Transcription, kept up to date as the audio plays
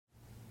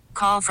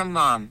Call from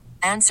mom.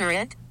 Answer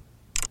it.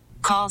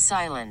 Call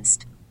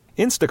silenced.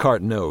 Instacart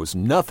knows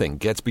nothing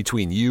gets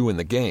between you and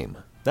the game.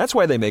 That's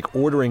why they make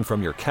ordering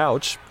from your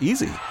couch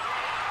easy.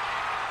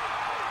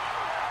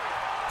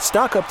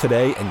 Stock up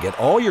today and get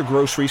all your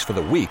groceries for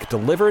the week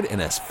delivered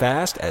in as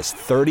fast as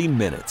 30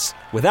 minutes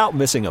without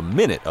missing a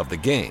minute of the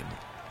game.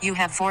 You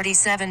have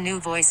 47 new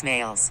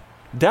voicemails.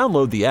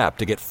 Download the app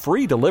to get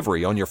free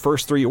delivery on your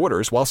first 3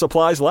 orders while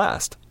supplies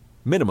last.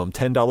 Minimum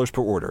 $10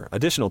 per order.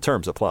 Additional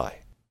terms apply.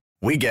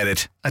 We get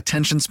it.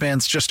 Attention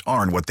spans just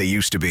aren't what they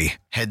used to be.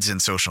 Heads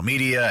in social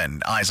media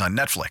and eyes on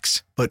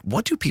Netflix. But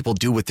what do people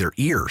do with their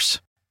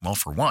ears? Well,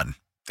 for one,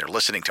 they're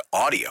listening to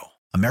audio.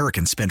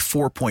 Americans spend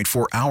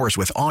 4.4 hours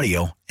with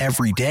audio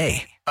every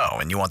day. Oh,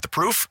 and you want the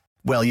proof?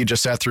 Well, you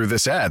just sat through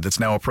this ad that's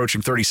now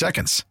approaching 30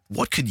 seconds.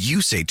 What could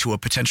you say to a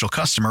potential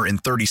customer in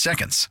 30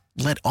 seconds?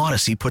 Let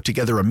Odyssey put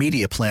together a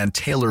media plan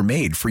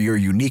tailor-made for your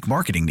unique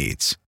marketing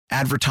needs.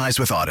 Advertise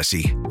with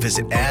Odyssey.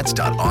 Visit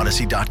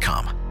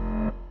ads.odyssey.com.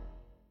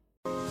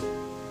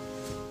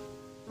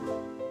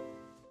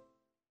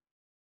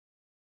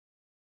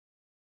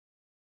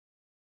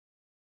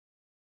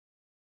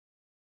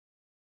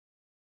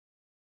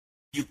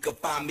 You can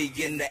find me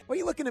in that. What are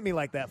you looking at me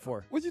like that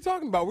for? What you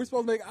talking about? We're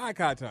supposed to make eye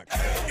contact.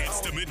 It's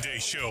the Midday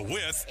Show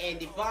with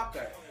Andy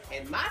Bunker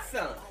and my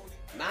son,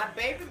 my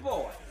baby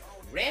boy,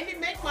 Randy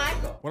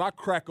McMichael. When I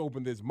crack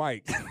open this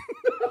mic.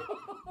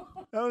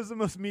 That was the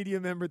most media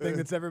member thing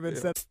that's ever been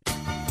said.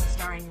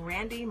 Starring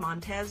Randy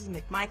Montez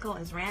McMichael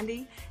as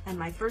Randy and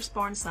my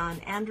firstborn son,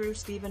 Andrew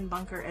Stephen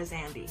Bunker as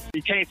Andy.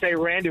 You can't say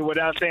Randy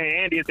without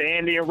saying Andy. It's the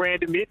Andy and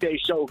Randy Midday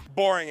Show.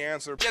 Boring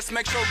answer. Just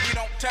make sure you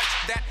don't touch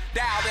that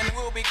dial and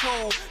we'll be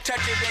cool.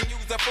 Touch it and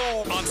use the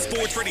fool. on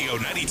Sports Radio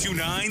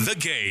 92.9 The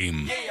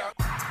Game. Yeah.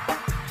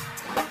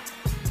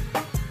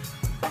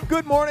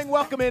 Good morning.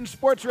 Welcome in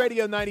Sports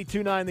Radio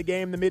 92.9 The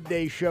Game, the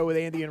midday show with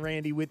Andy and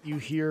Randy with you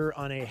here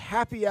on a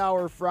happy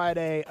hour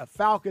Friday, a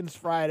Falcons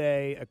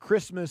Friday, a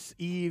Christmas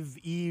Eve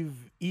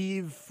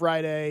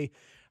Friday,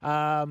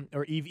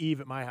 or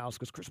Eve at my house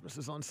because Christmas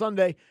is on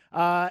Sunday.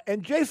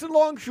 And Jason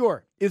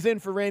Longshore is in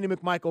for Randy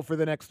McMichael for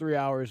the next 3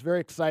 hours.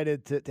 Very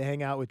excited to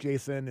hang out with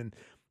Jason and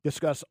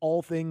discuss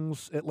all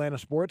things Atlanta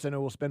sports. I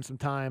know we'll spend some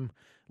time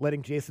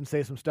letting Jason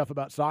say some stuff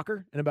about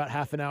soccer in about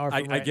half an hour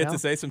from I get now. to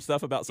say some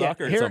stuff about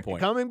soccer at some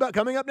point.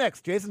 Coming up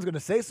next, Jason's going to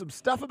say some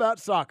stuff about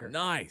soccer.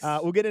 Nice.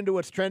 We'll get into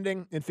what's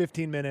trending in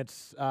 15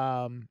 minutes.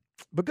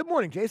 But good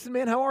morning, Jason,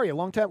 man. How are you?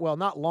 Long time, well,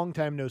 not long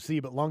time no see,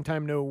 but long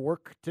time no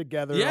work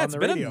together on the radio. Yeah, it's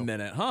been a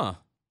minute, huh?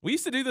 We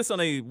used to do this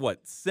on a,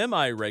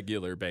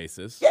 semi-regular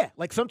basis. Yeah,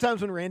 like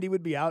sometimes when Randy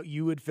would be out,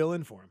 you would fill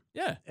in for him.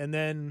 Yeah. And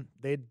then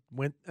they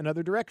went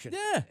another direction.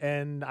 Yeah.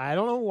 And I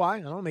don't know why.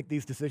 I don't make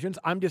these decisions.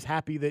 I'm just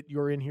happy that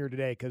you're in here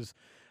today because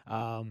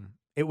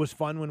it was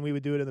fun when we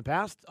would do it in the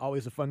past.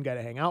 Always a fun guy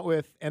to hang out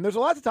with. And there's a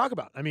lot to talk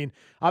about. I mean,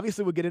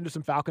 obviously we'll get into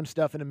some Falcons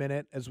stuff in a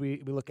minute as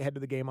we look ahead to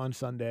the game on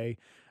Sunday.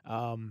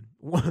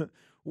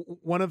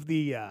 One of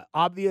the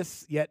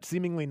obvious yet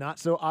seemingly not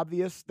so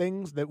obvious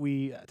things that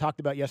we talked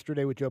about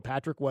yesterday with Joe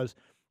Patrick was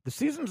the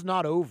season's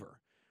not over.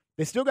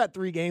 They still got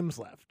 3 games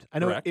left. I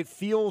know Correct. It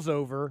feels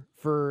over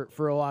for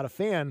a lot of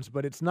fans,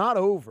 but it's not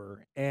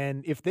over.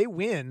 And if they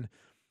win,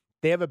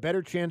 they have a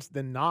better chance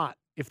than not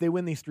if they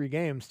win these 3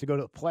 games to go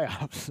to the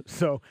playoffs.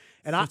 So,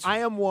 and I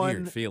am one.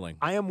 Weird feeling.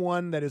 I am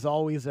one that is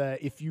always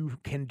if you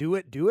can do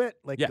it, do it.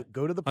 Like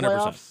go to the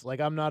playoffs. 100%. Like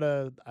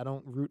I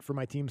don't root for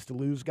my teams to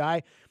lose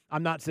guy.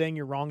 I'm not saying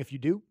you're wrong if you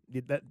do.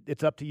 That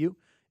it's up to you.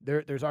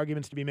 There's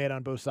arguments to be made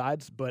on both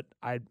sides, but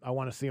I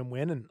want to see them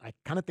win, and I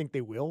kind of think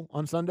they will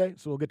on Sunday.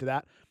 So we'll get to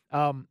that.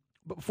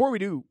 But before we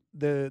do,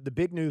 the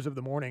big news of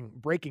the morning,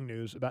 breaking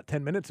news about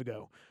 10 minutes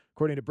ago,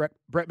 according to Brett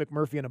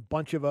McMurphy and a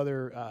bunch of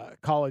other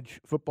college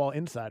football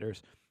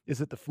insiders, is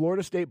that the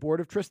Florida State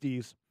Board of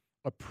Trustees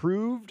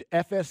approved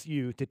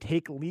FSU to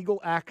take legal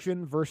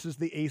action versus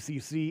the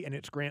ACC and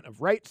its grant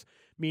of rights,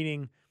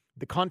 meaning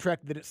the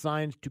contract that it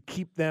signed to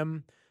keep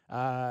them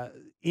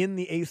in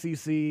the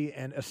ACC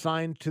and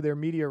assigned to their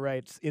media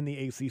rights in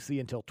the ACC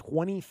until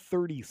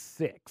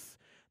 2036.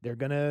 They're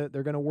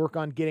gonna work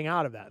on getting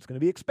out of that. It's gonna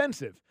be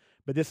expensive,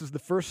 but this is the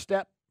first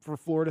step for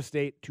Florida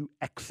State to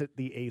exit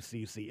the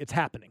ACC. It's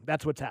happening.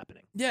 That's what's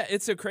happening. Yeah,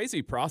 it's a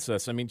crazy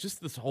process. I mean,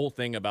 just this whole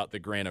thing about the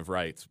grant of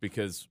rights,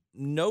 because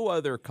no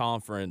other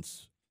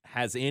conference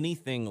has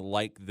anything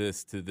like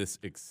this to this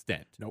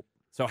extent. Nope.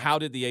 So how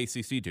did the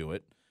ACC do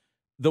it?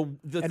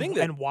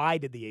 And why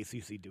did the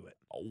ACC do it?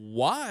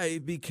 Why?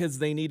 Because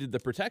they needed the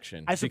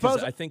protection. I suppose.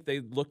 Because I think they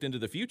looked into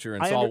the future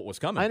and saw what was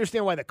coming. I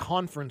understand why the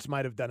conference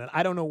might have done it.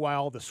 I don't know why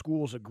all the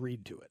schools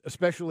agreed to it,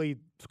 especially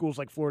schools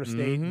like Florida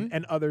State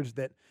and others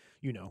that,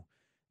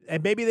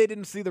 and maybe they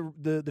didn't see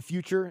the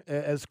future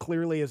as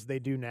clearly as they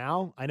do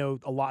now. I know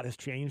a lot has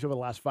changed over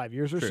the last 5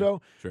 years or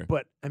so. Sure.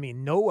 But, I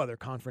mean, no other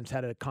conference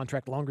had a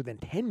contract longer than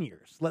 10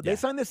 years. They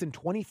signed this in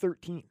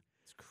 2013.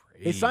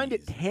 They signed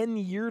it 10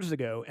 years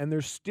ago, and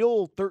there's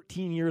still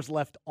 13 years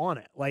left on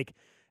it. Like,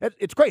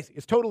 it's crazy.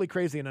 It's totally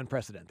crazy and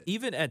unprecedented.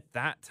 Even at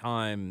that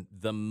time,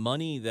 the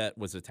money that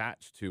was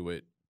attached to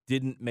it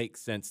didn't make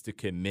sense to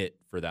commit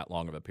for that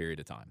long of a period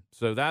of time.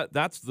 So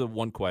that's the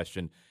one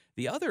question.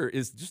 The other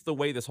is just the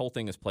way this whole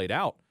thing is played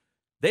out.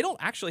 They don't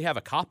actually have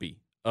a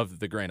copy of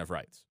the grant of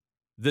rights.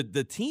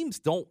 The teams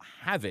don't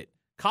have it.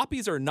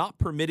 Copies are not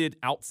permitted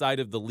outside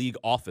of the league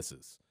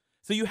offices.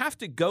 So you have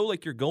to go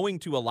like you're going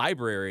to a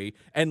library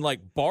and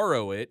like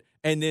borrow it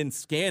and then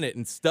scan it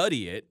and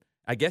study it.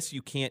 I guess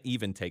you can't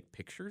even take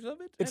pictures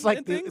of it. It's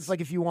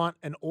like if you want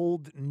an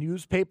old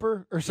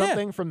newspaper or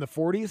something from the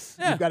 40s,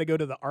 you've got to go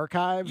to the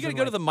archives. You got to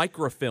go to the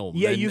microfilm.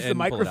 Yeah, use the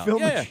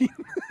microfilm machine.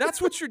 That's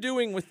what you're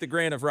doing with the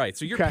grant of rights.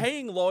 So you're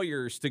paying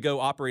lawyers to go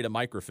operate a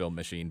microfilm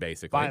machine,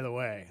 basically. By the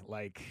way,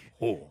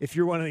 if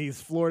you're one of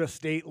these Florida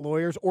State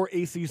lawyers or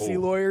ACC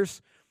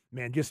lawyers,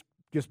 man, just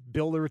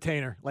build a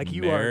retainer.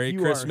 Merry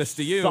Christmas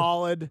to you.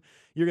 Solid.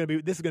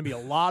 This is gonna be a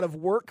lot of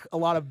work, a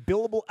lot of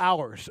billable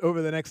hours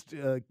over the next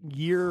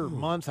year,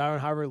 months,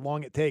 however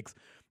long it takes.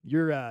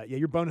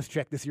 Your bonus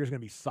check this year is gonna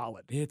be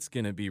solid. It's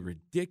gonna be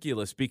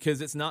ridiculous because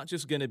it's not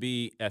just gonna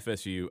be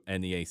FSU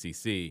and the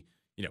ACC.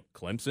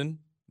 Clemson,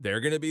 they're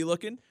gonna be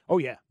looking. Oh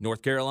yeah.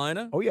 North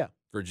Carolina. Oh yeah.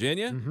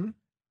 Virginia. Mm-hmm.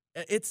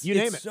 It's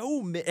name it.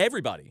 So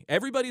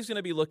everybody's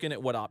gonna be looking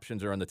at what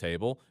options are on the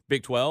table.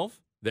 Big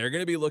 12. They're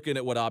going to be looking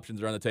at what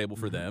options are on the table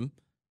for them.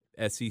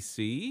 SEC,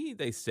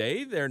 they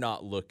say they're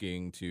not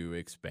looking to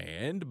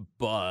expand,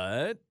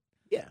 but...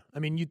 Yeah, I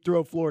mean, you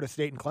throw Florida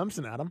State and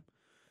Clemson at them.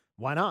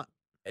 Why not?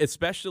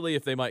 Especially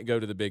if they might go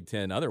to the Big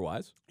Ten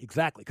otherwise.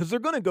 Exactly, because they're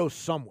going to go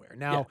somewhere.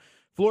 Now,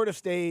 Florida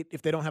State,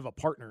 if they don't have a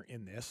partner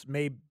in this,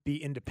 may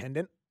be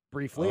independent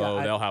briefly.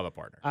 They'll have a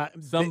partner.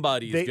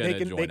 Somebody's going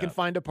to join They can up.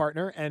 find a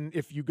partner, and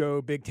if you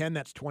go Big Ten,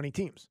 that's 20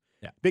 teams.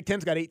 Yeah. Big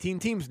Ten's got 18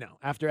 teams now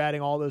after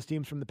adding all those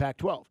teams from the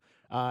Pac-12.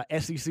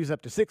 SEC's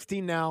up to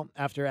 16 now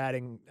after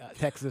adding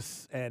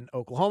Texas and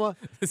Oklahoma.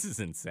 This is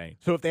insane.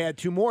 So if they add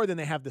 2 more, then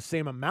they have the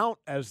same amount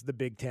as the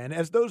Big Ten.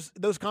 As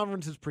those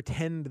conferences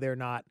pretend they're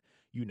not,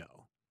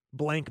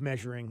 blank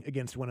measuring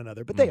against one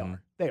another, but they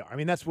are. They are. I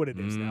mean, that's what it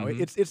is now.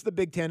 It's the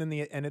Big Ten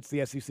and it's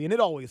the SEC, and it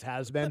always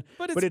has been.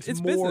 But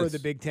it's more business. the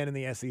Big Ten and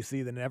the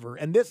SEC than ever.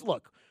 And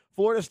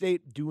Florida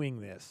State doing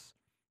this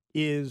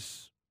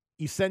is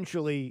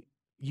essentially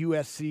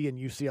USC and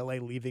UCLA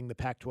leaving the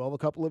Pac-12 a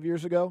couple of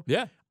years ago.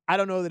 Yeah. I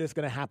don't know that it's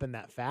going to happen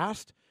that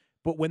fast,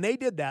 but when they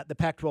did that, the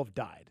Pac-12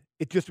 died.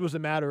 It just was a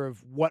matter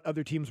of what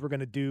other teams were going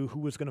to do, who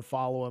was going to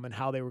follow them, and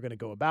how they were going to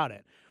go about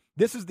it.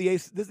 This is the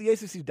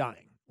ACC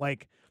dying,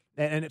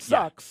 and it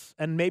sucks.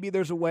 And maybe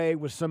there's a way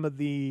with some of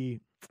the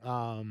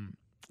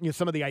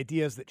some of the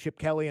ideas that Chip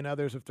Kelly and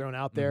others have thrown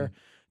out there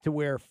to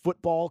where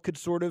football could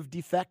sort of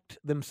defect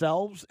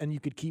themselves, and you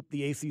could keep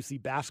the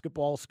ACC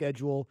basketball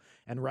schedule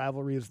and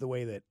rivalries the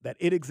way that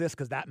it exists,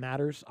 because that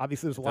matters.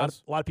 Obviously, there's a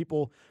lot of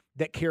people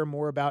that care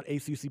more about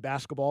ACC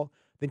basketball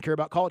than care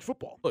about college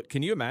football. Look,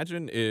 can you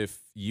imagine if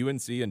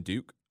UNC and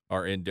Duke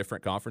are in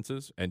different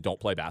conferences and don't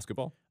play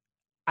basketball?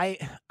 I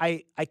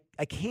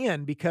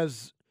can,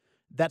 because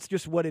that's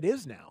just what it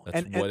is now.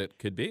 That's what it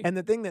could be. And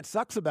the thing that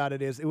sucks about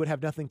it is it would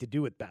have nothing to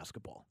do with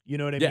basketball. You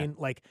know what I mean?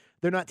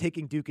 They're not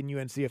taking Duke and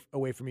UNC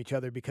away from each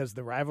other because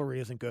the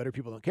rivalry isn't good or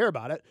people don't care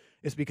about it.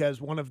 It's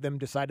because one of them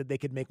decided they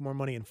could make more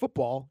money in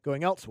football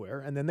going elsewhere,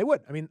 and then they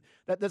would. I mean,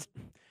 that's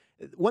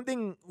one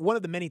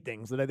of the many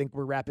things that I think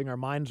we're wrapping our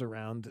minds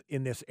around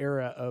in this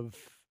era of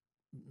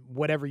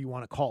whatever you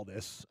want to call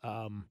this.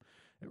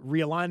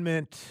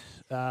 Realignment,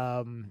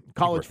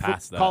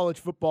 college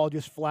football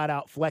just flat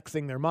out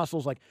flexing their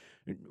muscles,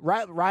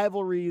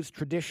 rivalries,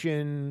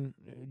 tradition,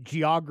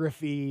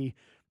 geography,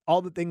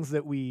 all the things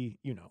that we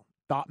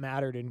thought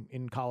mattered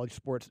in college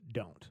sports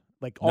don't.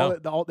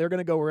 They're going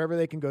to go wherever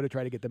they can go to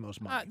try to get the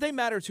most money. They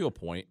matter to a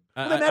point.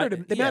 They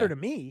matter to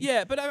me.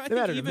 Yeah, but I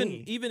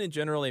think even in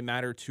general, they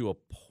matter to a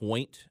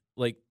point.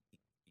 Like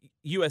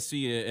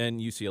USC and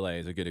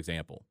UCLA is a good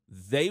example.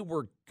 They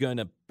were going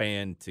to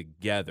band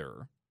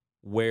together,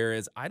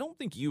 whereas I don't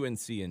think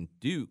UNC and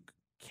Duke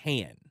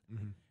can.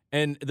 Mm-hmm.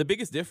 And the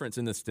biggest difference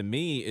in this to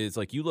me is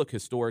you look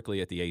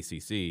historically at the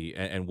ACC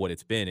and what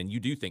it's been, and you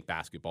do think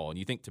basketball and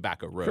you think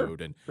Tobacco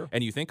Road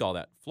and you think all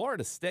that.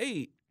 Florida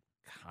State,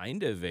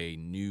 kind of a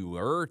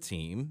newer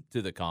team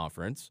to the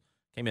conference,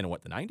 came in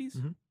the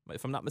 90s,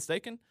 if I'm not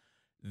mistaken.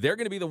 They're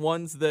going to be the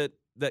ones that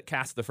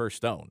cast the first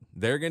stone.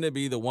 They're going to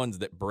be the ones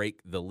that break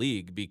the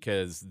league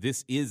because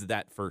this is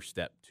that first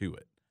step to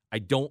it. I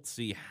don't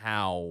see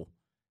how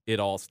it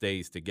all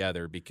stays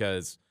together,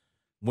 because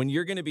when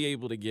you're going to be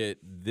able to get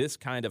this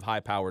kind of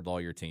high-powered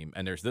lawyer team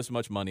and there's this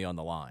much money on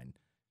the line,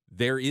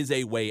 there is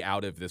a way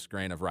out of this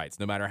grant of rights.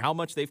 No matter how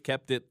much they've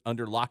kept it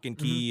under lock and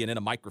key and in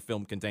a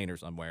microfilm container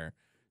somewhere,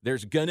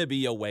 there's going to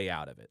be a way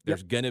out of it.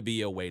 There's going to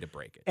be a way to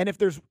break it. And if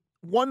there's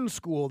one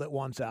school that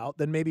wants out,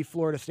 then maybe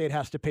Florida State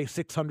has to pay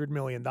 $600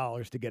 million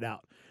to get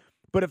out.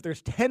 But if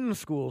there's 10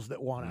 schools that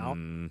want out,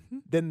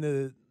 then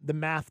the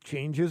math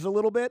changes a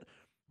little bit.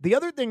 The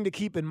other thing to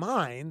keep in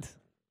mind,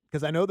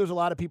 because I know there's a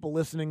lot of people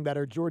listening that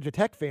are Georgia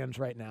Tech fans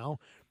right now,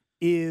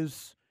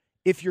 is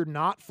if you're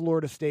not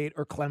Florida State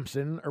or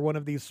Clemson or one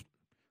of these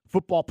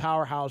football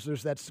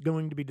powerhouses that's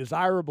going to be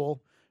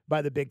desirable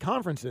by the big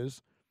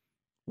conferences,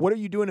 what are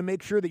you doing to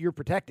make sure that you're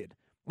protected?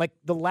 Like,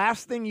 the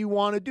last thing you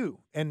want to do,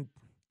 and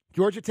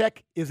Georgia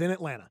Tech is in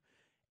Atlanta,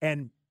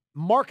 and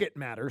market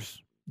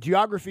matters.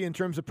 Geography in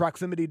terms of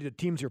proximity to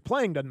teams you're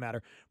playing doesn't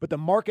matter, but the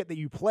market that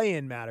you play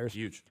in matters.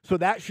 Huge. So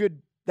that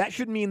should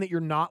mean that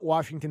you're not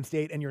Washington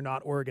State and you're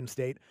not Oregon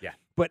State. Yeah.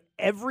 But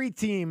every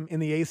team in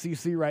the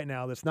ACC right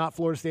now that's not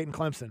Florida State and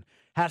Clemson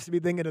has to be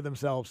thinking to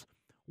themselves,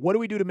 what do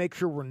we do to make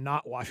sure we're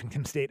not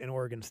Washington State and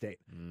Oregon State?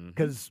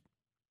 Because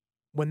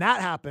when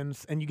that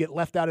happens and you get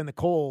left out in the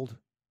cold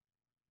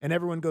and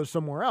everyone goes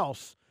somewhere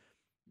else,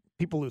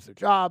 people lose their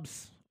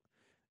jobs.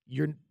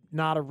 You're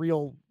not a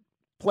real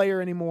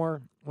player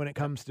anymore when it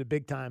comes to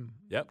big-time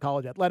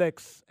college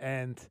athletics.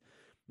 And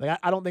like,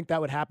 I don't think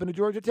that would happen to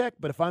Georgia Tech,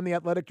 but if I'm the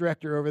athletic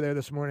director over there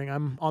this morning,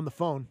 I'm on the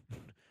phone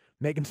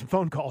making some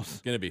phone calls.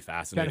 It's going to be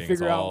fascinating. Trying to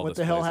figure out what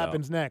the hell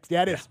happens next.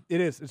 Yeah, it is.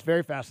 It is. It's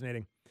very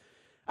fascinating.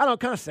 I don't know,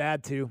 kind of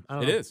sad, too. I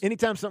don't know. It is.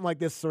 Anytime something like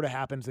this sort of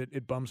happens,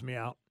 it bums me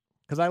out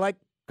because I like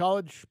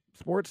college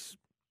sports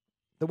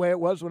the way it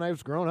was when I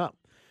was growing up.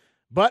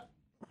 But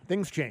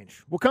things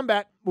change. We'll come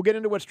back. We'll get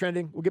into what's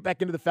trending. We'll get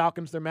back into the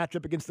Falcons, their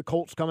matchup against the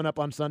Colts coming up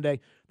on Sunday.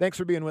 Thanks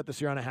for being with us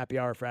here on a Happy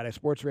Hour Friday.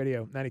 Sports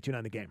Radio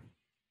 92.9 The Game.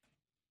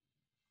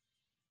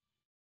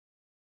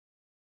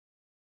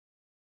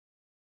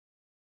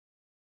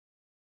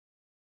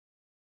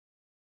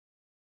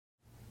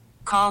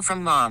 Call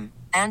from mom.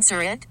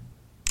 Answer it.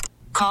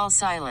 Call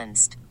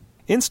silenced.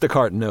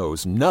 Instacart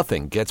knows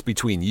nothing gets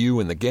between you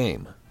and the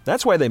game.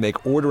 That's why they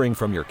make ordering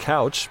from your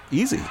couch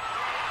easy.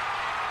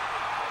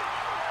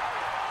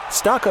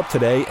 Stock up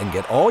today and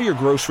get all your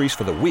groceries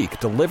for the week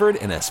delivered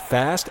in as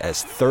fast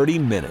as 30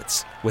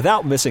 minutes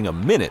without missing a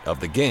minute of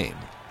the game.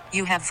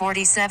 You have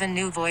 47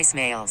 new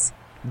voicemails.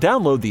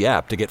 Download the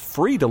app to get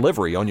free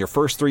delivery on your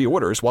first 3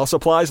 orders while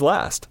supplies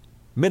last.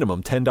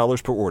 Minimum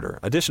 $10 per order.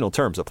 Additional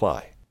terms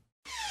apply.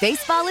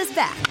 Baseball is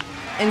back,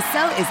 and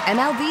so is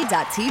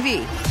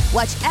MLB.tv.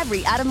 Watch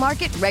every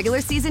out-of-market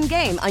regular season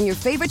game on your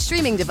favorite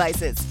streaming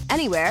devices,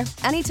 anywhere,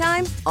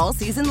 anytime, all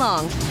season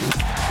long.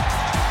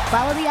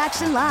 Follow the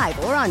action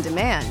live or on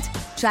demand.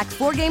 Track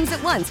 4 games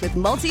at once with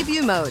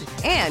multi-view mode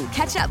and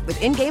catch up with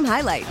in-game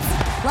highlights.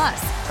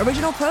 Plus,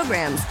 original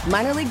programs,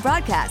 minor league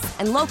broadcasts,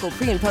 and local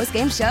pre- and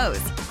post-game shows.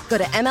 Go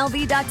to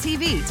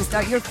MLB.tv to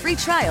start your free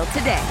trial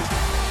today.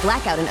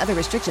 Blackout and other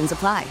restrictions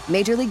apply.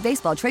 Major League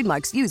Baseball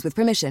trademarks used with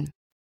permission.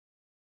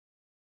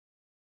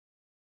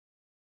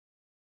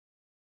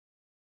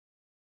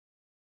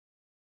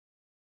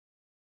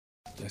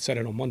 I said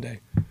it on Monday.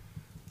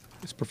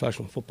 It's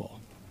professional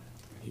football.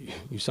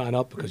 You sign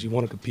up because you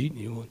want to compete. And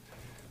you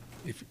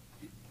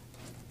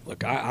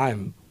want.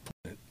 I'm.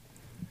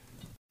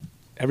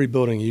 Every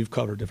building you've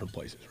covered different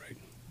places, right?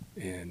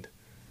 And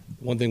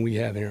one thing we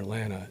have here in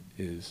Atlanta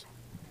is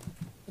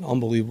an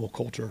unbelievable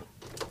culture.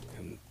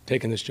 And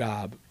taking this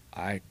job,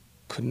 I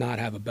could not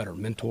have a better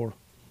mentor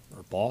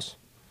or boss.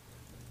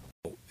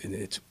 And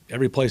it's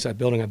every place I've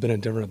been in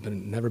different.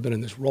 Never been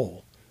in this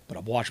role, but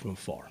I've watched from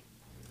afar.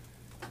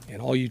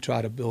 And all you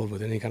try to build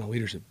with any kind of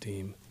leadership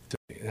team,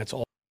 and that's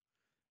all.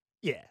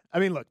 Yeah. I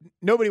mean, look,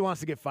 nobody wants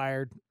to get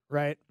fired,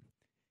 right?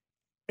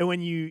 And when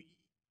you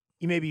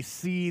maybe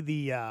see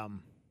the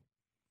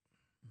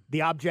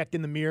object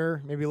in the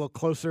mirror, maybe a little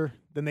closer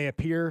than they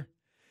appear,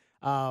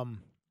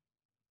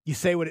 you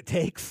say what it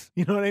takes.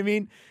 You know what I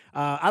mean?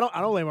 I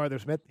don't blame Arthur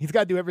Smith. He's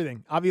got to do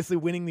everything. Obviously,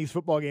 winning these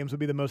football games would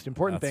be the most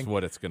important thing. That's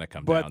what it's going to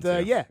come down to.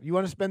 But, yeah, you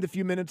want to spend a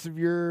few minutes of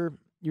your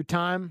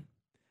time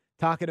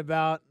talking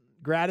about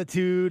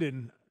gratitude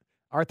and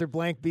Arthur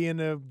Blank being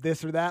a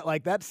this or that.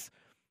 Like, that's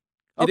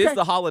okay. It is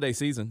the holiday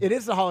season. It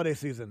is the holiday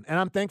season. And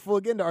I'm thankful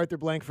again to Arthur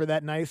Blank for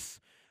that nice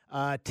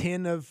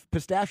tin of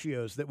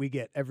pistachios that we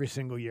get every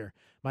single year.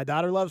 My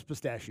daughter loves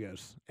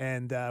pistachios,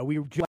 and we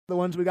like the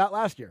ones we got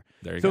last year.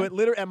 There you go.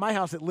 So at my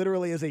house, it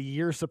literally is a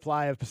year's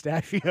supply of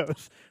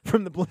pistachios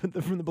from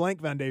the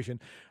Blank Foundation,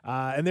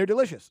 and they're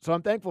delicious. So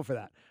I'm thankful for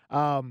that.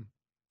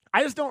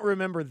 I just don't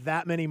remember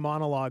that many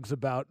monologues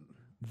about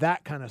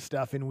that kind of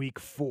stuff in week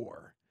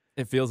 4.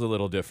 It feels a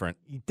little different.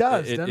 It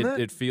does, doesn't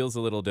it? It feels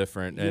a little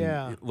different. And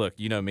yeah. Look,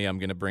 you know me, I'm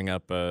going to bring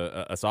up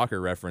a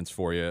soccer reference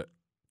for you.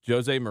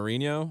 Jose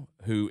Mourinho,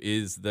 who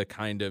is the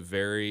kind of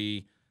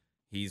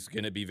he's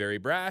going to be very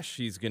brash.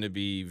 He's going to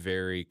be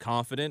very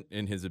confident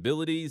in his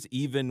abilities,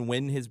 even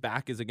when his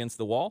back is against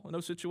the wall in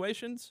those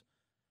situations.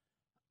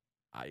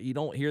 You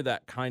don't hear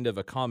that kind of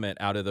a comment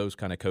out of those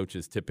kind of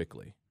coaches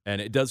typically. And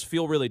it does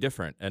feel really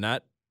different. And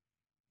that,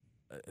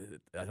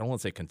 I don't want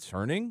to say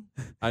concerning.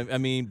 I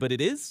mean, but it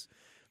is.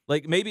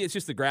 Like, maybe it's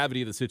just the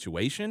gravity of the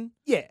situation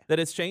that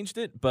has changed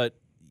it. But,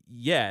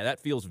 yeah, that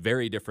feels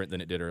very different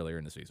than it did earlier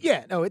in the season.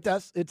 Yeah, no, it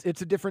does.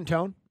 It's a different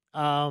tone.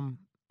 I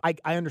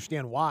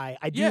understand why.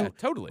 I do. Yeah,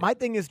 totally. My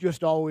thing is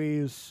just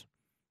always,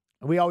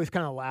 we always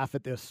kind of laugh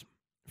at this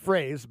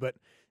phrase, but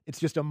it's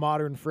just a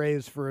modern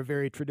phrase for a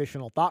very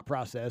traditional thought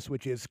process,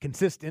 which is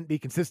consistent, be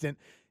consistent,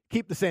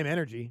 keep the same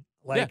energy.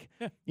 Like,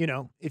 you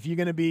know, if you're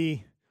going to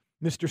be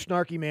Mr.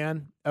 Snarky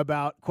Man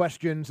about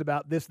questions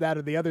about this, that,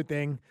 or the other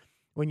thing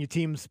when your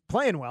team's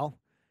playing well,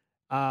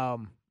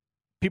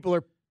 people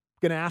are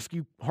going to ask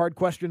you hard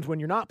questions when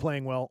you're not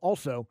playing well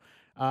also.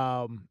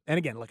 And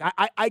again, look,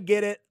 I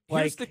get it.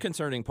 Here's the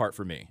concerning part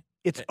for me.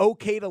 It's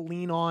okay to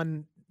lean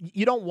on.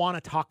 You don't want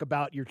to talk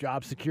about your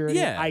job security.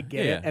 Yeah, I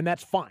get it, and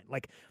that's fine.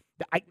 Like,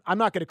 I'm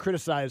not going to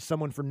criticize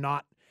someone for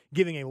not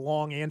giving a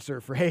long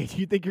answer for, hey, do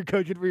you think you're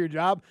coaching for your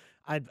job?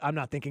 I'm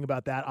not thinking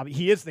about that. I mean,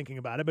 he is thinking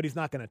about it, but he's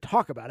not going to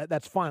talk about it.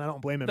 That's fine. I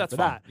don't blame him for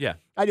that. Yeah.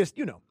 I just,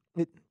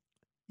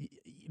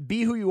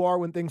 be who you are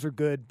when things are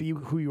good. Be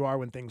who you are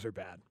when things are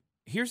bad.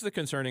 Here's the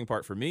concerning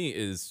part for me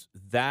is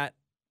that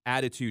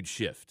attitude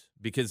shift,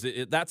 because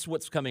that's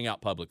what's coming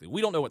out publicly.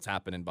 We don't know what's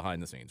happening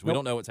behind the scenes. We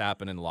don't know what's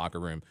happening in the locker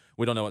room.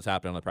 We don't know what's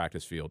happening on the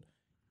practice field.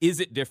 Is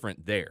it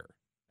different there?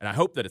 And I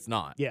hope that it's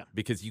not. Yeah.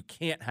 Because you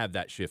can't have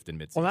that shift in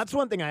midseason. Well, that's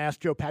one thing I asked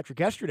Joe Patrick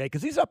yesterday,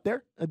 because he's up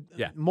there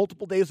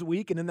multiple days a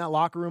week and in that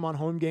locker room on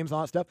home games and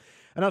all that stuff.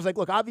 And I was like,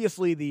 look,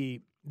 obviously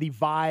the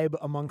vibe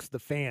amongst the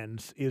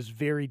fans is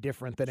very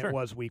different than it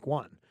was week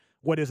one.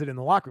 What is it in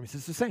the locker room? He says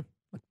it's the same.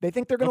 They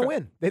think they're going to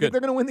win. They think they're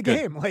going to win the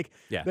game. Like,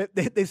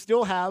 they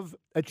still have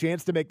a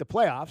chance to make the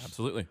playoffs.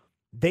 Absolutely.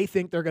 They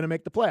think they're going to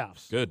make the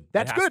playoffs. Good.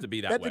 That's it has good. To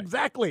be that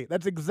that's way.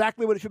 That's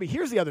exactly what it should be.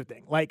 Here's the other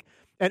thing. Like,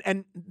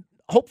 and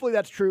hopefully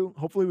that's true.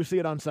 Hopefully we see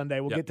it on Sunday.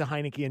 We'll get to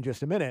Heineke in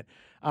just a minute.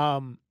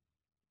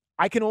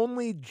 I can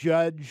only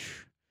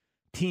judge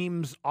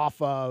teams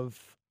off of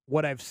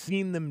what I've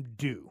seen them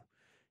do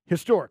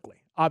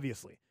historically,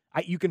 obviously.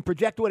 You can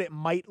project what it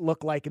might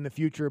look like in the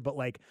future, but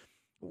like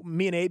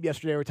me and Abe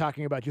yesterday were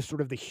talking about just sort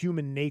of the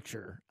human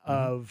nature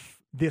of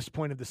this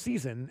point of the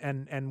season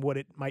and what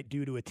it might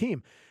do to a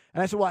team.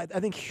 And I said, well, I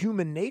think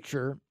human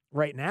nature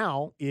right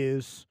now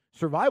is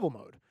survival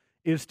mode,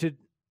 is to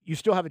you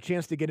still have a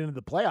chance to get into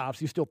the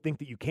playoffs. You still think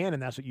that you can,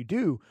 and that's what you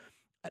do.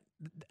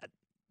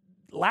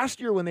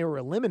 Last year when they were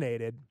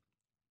eliminated,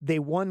 they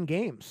won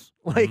games.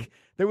 Like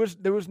there was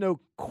no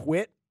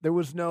quit. There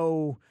was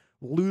no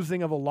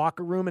losing of a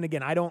locker room. And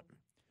again, I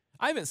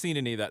haven't seen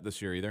any of that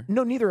this year either.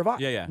 No, neither have I.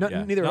 Yeah.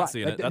 Neither have I.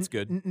 Seeing it. That's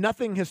good.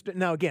 Nothing has.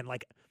 Now again,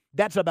 like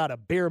that's about a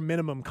bare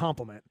minimum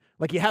compliment.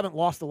 Like you haven't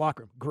lost the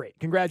locker room. Great,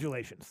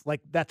 congratulations. Like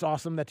that's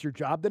awesome. That's your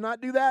job to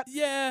not do that.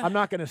 Yeah. I'm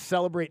not going to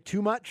celebrate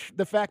too much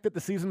the fact that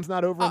the season's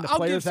not over and the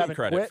players haven't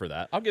quit. I'll give credit for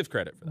that. I'll give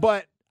credit for that.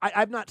 But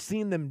I've not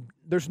seen them.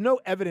 There's no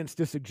evidence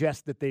to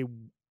suggest that they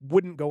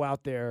wouldn't go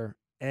out there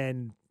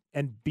and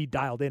be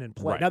dialed in and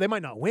play. Right. Now they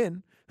might not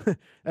win.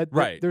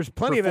 Right. There's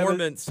plenty of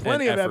evidence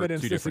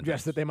to to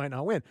suggest that they might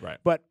not win. Right.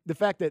 But the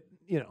fact that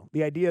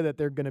the idea that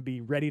they're going to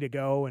be ready to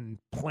go and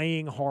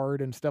playing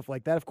hard and stuff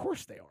like that, of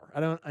course they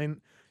are.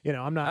 We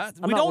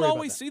don't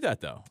always see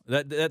that though.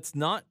 That's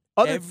not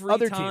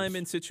other time teams.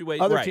 In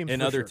situation. Other right. teams in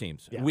for other sure.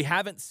 teams, Yeah. we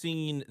haven't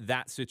seen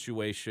that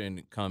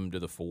situation come to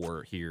the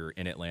fore here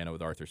in Atlanta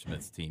with Arthur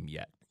Smith's team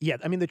yet. Yeah,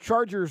 I mean the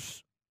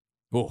Chargers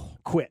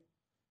quit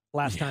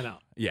last time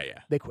out. Yeah.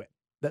 They quit.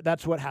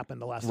 That's what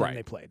happened the last time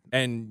they played.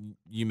 And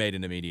you made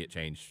an immediate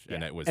change,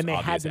 and it was and they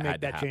obvious had to it make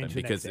had that to change happen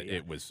the because next day,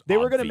 it was. They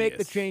were going to obvious. make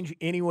the change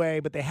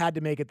anyway, but they had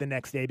to make it the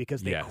next day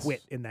because they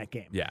quit in that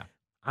game. Yeah.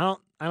 I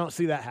don't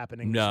see that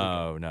happening.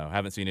 No,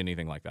 haven't seen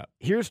anything like that.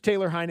 Here's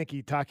Taylor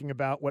Heineke talking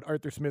about what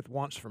Arthur Smith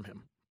wants from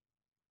him.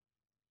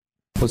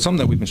 Well, it's something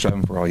that we've been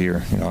striving for all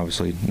year.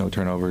 Obviously, no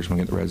turnovers when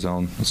we get the red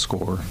zone,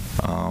 score.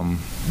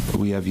 But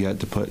we have yet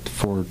to put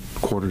 4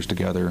 quarters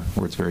together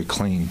where it's very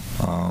clean,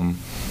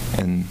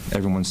 and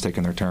everyone's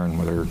taking their turn,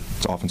 whether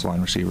it's offensive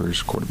line,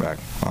 receivers, quarterback.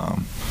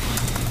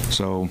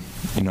 So,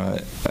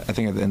 I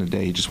think at the end of the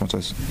day, he just wants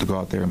us to go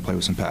out there and play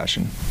with some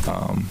passion.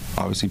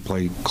 Obviously,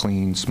 play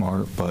clean,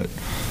 smart, but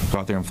go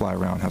out there and fly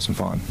around, have some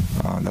fun.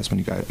 That's when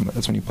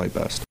you play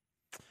best.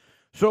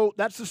 So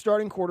that's the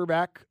starting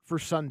quarterback for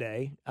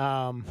Sunday.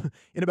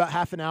 In about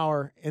half an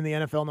hour in the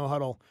NFL No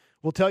Huddle,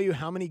 we'll tell you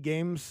how many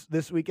games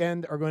this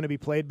weekend are going to be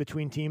played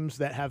between teams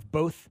that have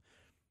both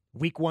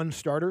Week 1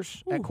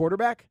 starters at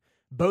quarterback.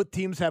 Both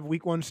teams have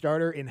Week 1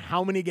 starter in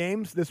how many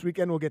games this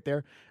weekend? We'll get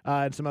there.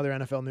 And some other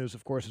NFL news,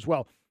 of course, as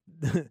well.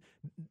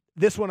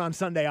 This one on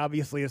Sunday,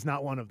 obviously, is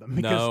not one of them.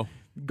 Because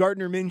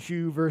Gardner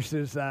Minshew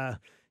versus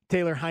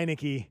Taylor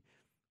Heineke,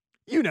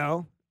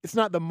 it's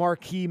not the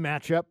marquee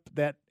matchup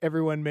that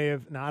everyone may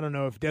have. Now, I don't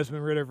know if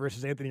Desmond Ridder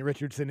versus Anthony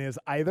Richardson is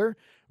either,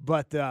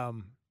 but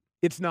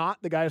it's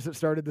not the guys that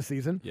started the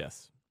season.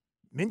 Yes.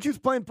 Minshew's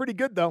playing pretty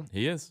good, though.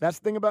 He is. That's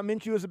the thing about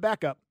Minshew as a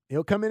backup.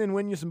 He'll come in and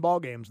win you some ball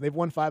games. They've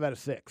won 5 out of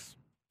 6.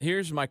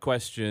 Here's my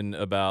question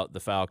about the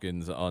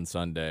Falcons on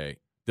Sunday.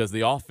 Does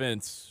the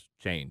offense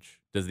change?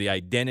 Does the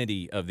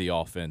identity of the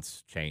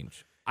offense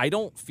change? I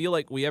don't feel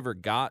like we ever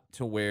got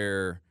to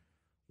where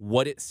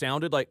what it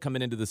sounded like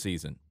coming into the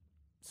season.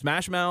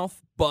 Smash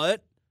mouth,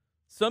 but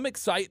some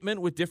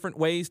excitement with different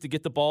ways to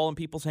get the ball in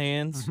people's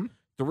hands.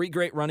 3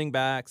 great running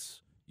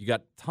backs. You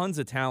got tons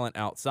of talent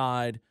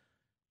outside.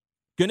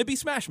 Going to be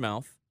smash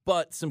mouth,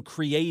 but some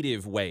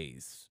creative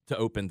ways to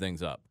open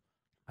things up.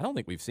 I don't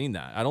think we've seen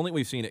that. I don't think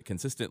we've seen it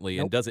consistently.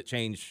 Nope. And does it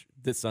change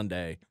this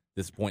Sunday,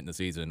 this point in the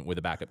season, with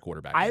a backup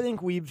quarterback? I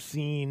think we've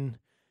seen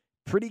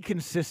pretty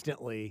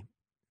consistently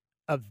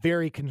a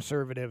very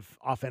conservative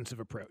offensive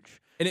approach.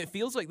 And it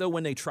feels like, though,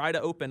 when they try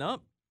to open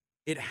up,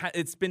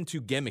 it's been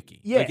too gimmicky.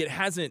 Yeah. Like it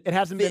hasn't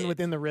been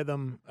within the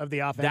rhythm of the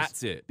offense.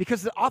 That's it.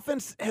 Because the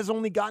offense has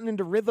only gotten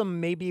into rhythm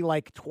maybe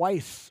like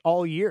twice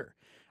all year.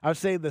 I would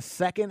say the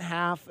second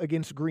half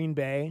against Green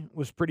Bay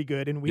was pretty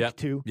good in week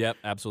 2. Yep,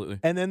 absolutely.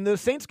 And then the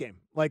Saints game.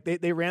 Like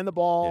they ran the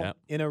ball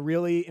in a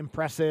really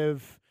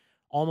impressive,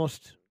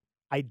 almost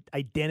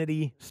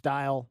identity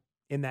style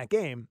in that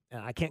game.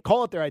 And I can't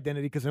call it their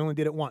identity because they only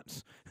did it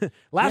once.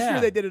 Last year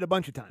they did it a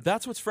bunch of times.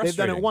 That's what's frustrating.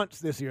 They've done it once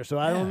this year, so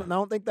I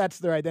don't think that's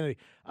their identity.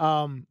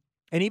 And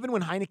even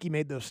when Heineke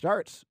made those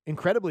starts,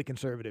 incredibly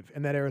conservative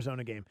in that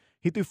Arizona game.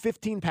 He threw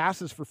 15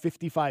 passes for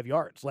 55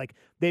 yards. Like,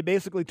 they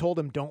basically told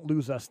him, don't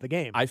lose us the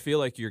game. I feel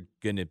like you're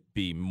going to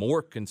be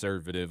more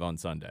conservative on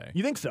Sunday.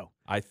 You think so?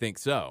 I think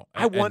so.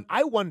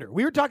 I wonder.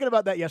 We were talking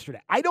about that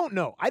yesterday. I don't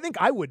know. I think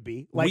I would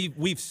be. Like,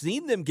 we've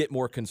seen them get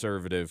more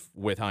conservative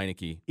with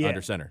Heineke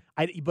under center.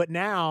 But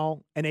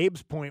now, and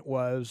Abe's point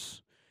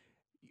was,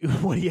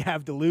 what do you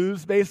have to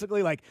lose,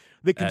 basically? Like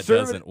the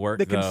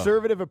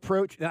conservative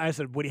approach. And I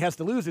said, what he has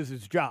to lose is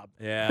his job.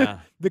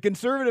 Yeah. The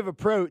conservative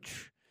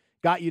approach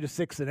got you to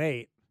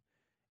 6-8,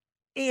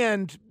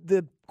 and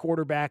the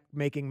quarterback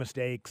making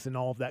mistakes and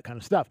all of that kind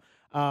of stuff.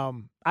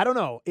 I don't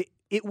know.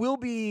 It will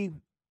be,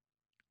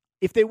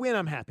 if they win,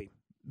 I'm happy.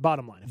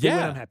 Bottom line. If they win,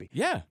 I'm happy.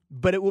 Yeah.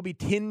 But it will be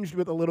tinged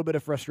with a little bit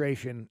of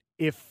frustration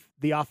if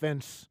the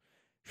offense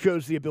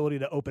shows the ability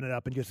to open it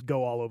up and just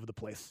go all over the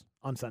place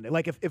on Sunday.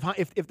 Like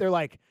if they're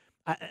like,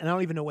 and I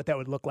don't even know what that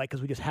would look like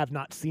because we just have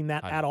not seen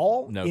that at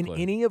all in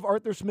any of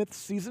Arthur Smith's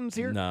seasons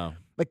here. No.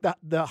 Like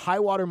the high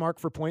water mark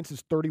for points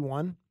is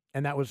 31,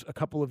 and that was a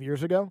couple of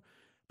years ago.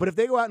 But if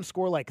they go out and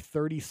score like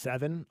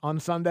 37 on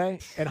Sunday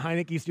and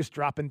Heineke's just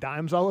dropping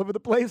dimes all over the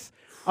place,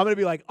 I'm going to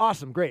be like,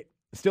 awesome, great.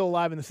 Still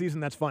alive in the season,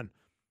 that's fun.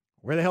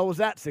 Where the hell was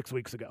that 6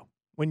 weeks ago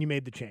when you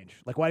made the change?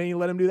 Like, why didn't you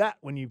let him do that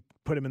when you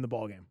put him in the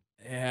ballgame?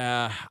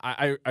 Yeah,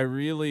 I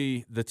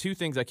really, the two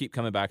things I keep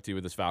coming back to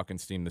with this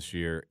Falcons team this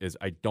year is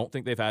I don't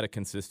think they've had a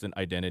consistent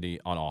identity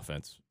on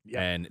offense.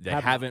 Yeah, and they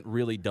haven't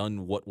really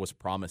done what was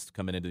promised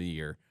coming into the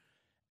year.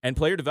 And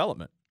player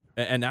development.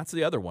 And that's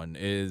the other one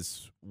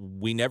is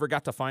we never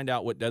got to find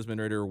out what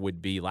Desmond Ridder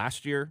would be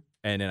last year.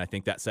 And then I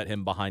think that set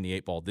him behind the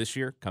 8 ball this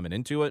year coming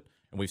into it.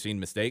 And we've seen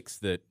mistakes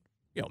that,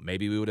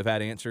 maybe we would have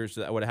had answers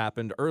that would have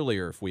happened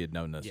earlier if we had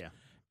known this. Yeah.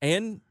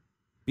 And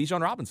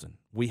Bijan Robinson.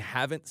 We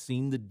haven't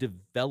seen the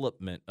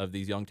development of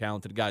these young,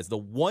 talented guys. The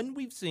one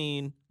we've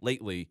seen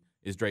lately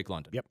is Drake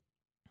London. Yep.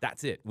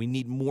 That's it. We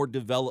need more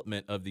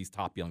development of these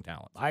top young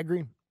talents. I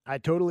agree. I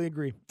totally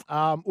agree.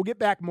 We'll get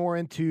back more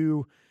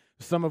into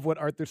some of what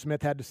Arthur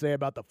Smith had to say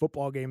about the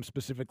football game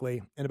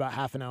specifically in about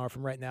half an hour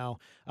from right now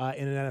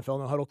in an NFL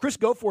No Huddle. Chris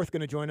Goforth going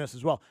to join us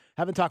as well.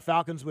 Haven't talked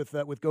Falcons with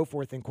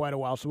Goforth in quite a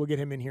while, so we'll get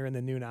him in here in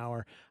the noon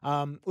hour.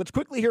 Let's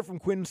quickly hear from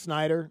Quinn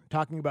Snyder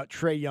talking about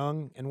Trae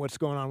Young and what's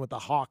going on with the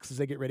Hawks as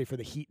they get ready for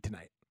the Heat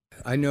tonight.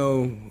 I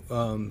know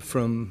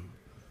from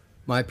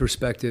my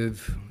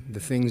perspective,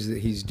 the things that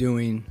he's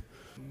doing,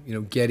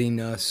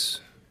 getting us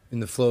in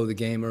the flow of the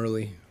game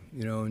early,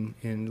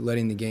 and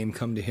letting the game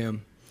come to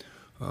him.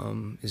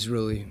 Is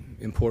really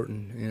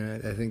important,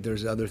 and I think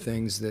there's other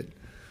things that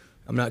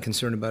I'm not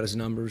concerned about his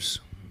numbers.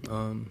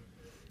 I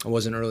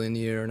wasn't early in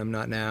the year, and I'm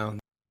not now.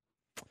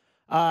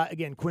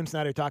 Again, Quinn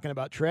Snyder talking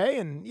about Trae,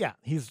 and yeah,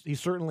 he's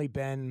certainly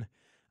been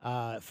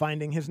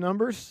finding his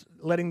numbers,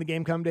 letting the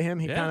game come to him.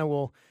 He kind of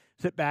will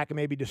sit back and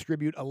maybe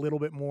distribute a little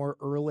bit more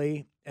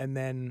early, and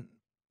then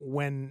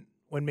when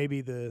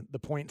maybe the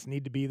points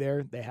need to be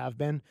there, they have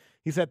been.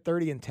 He's had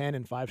 30 and 10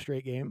 in 5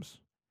 straight games.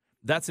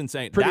 That's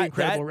insane. Pretty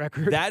incredible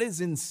record. That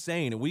is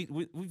insane.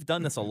 We've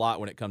done this a lot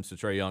when it comes to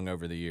Trae Young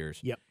over the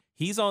years. Yep.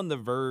 He's on the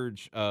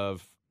verge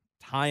of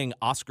tying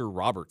Oscar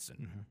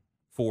Robertson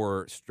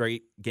for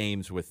straight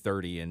games with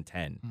 30 and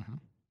 10. Mm-hmm.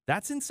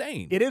 That's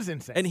insane. It is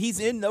insane. And he's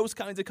in those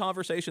kinds of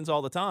conversations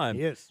all the time.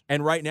 He is.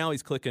 And right now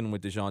he's clicking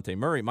with DeJounte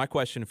Murray. My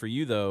question for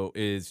you, though,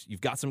 is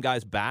you've got some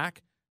guys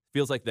back.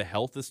 Feels like the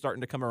health is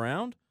starting to come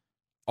around.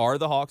 Are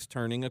the Hawks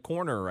turning a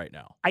corner right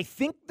now? I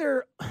think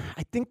they're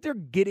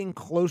getting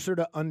closer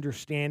to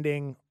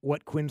understanding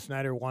what Quinn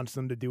Snyder wants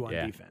them to do on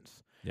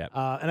defense. Yeah.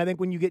 And I think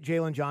when you get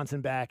Jalen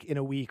Johnson back in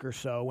a week or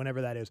so,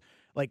 whenever that is,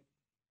 like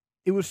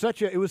it was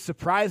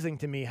surprising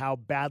to me how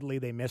badly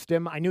they missed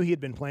him. I knew he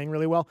had been playing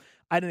really well.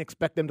 I didn't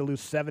expect them to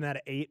lose 7 out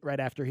of 8 right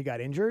after he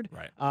got injured.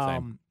 Right.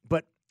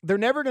 But they're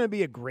never going to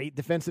be a great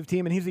defensive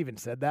team, and he's even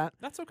said that.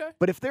 That's okay.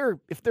 But if they're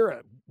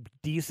a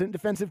decent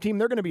defensive team,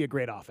 they're going to be a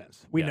great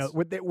offense. We know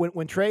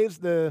when Trae's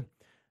the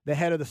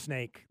head of the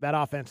snake, that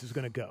offense is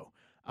going to go.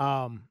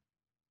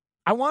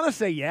 I want to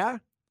say yeah.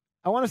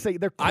 I want to say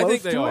they're close to it. I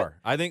think they are.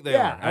 I think they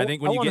are. I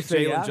think when you get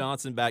Jalen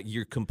Johnson back,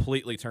 you're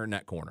completely turned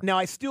that corner. Now,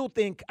 I still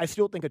think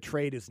a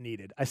trade is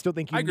needed. I still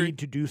think you need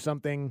to do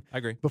something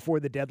before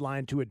the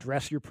deadline to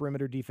address your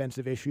perimeter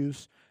defensive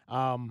issues.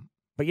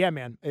 But yeah,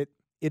 man,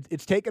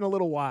 it's taken a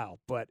little while,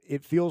 but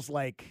it feels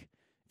like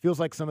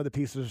some of the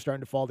pieces are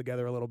starting to fall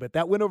together a little bit.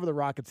 That win over the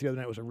Rockets the other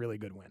night was a really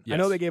good win. Yes. I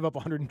know they gave up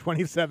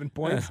 127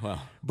 points,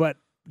 but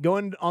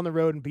going on the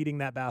road and beating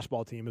that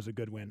basketball team is a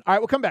good win. All right,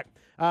 we'll come back.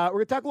 We're going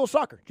to talk a little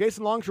soccer.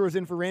 Jason Longshore is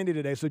in for Randy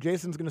today, so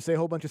Jason's going to say a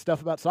whole bunch of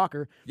stuff about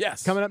soccer.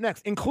 Yes. Coming up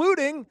next,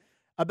 including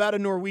about a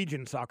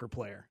Norwegian soccer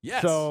player.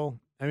 Yes. So,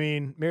 I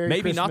mean, Merry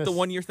Maybe Christmas. not the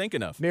one you're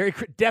thinking of.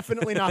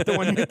 Definitely not the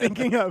one you're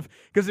thinking of,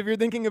 because if you're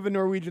thinking of a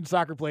Norwegian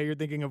soccer player, you're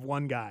thinking of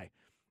one guy.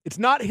 It's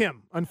not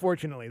him,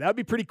 unfortunately. That would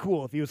be pretty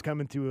cool if he was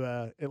coming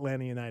to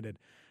Atlanta United.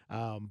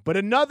 But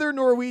another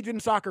Norwegian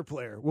soccer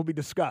player will be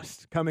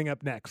discussed coming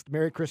up next.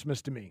 Merry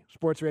Christmas to me.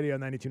 Sports Radio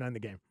 92.9 The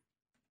Game.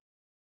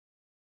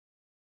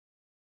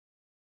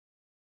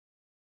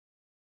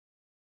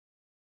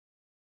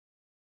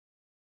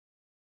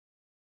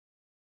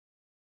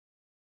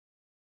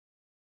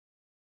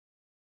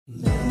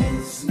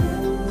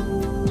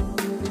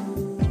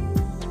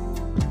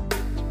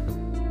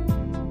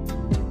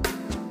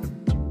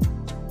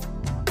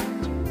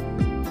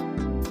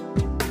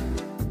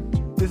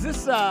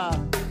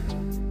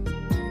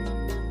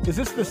 Is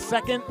this the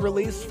second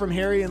release from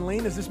Harry and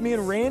Lean? Is this me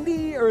and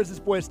Randy, or is this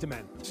Boys to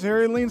Men? It's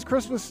Harry and Lean's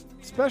Christmas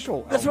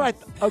special. That's right.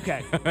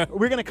 Okay.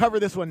 We're going to cover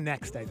this one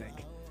next, I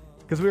think,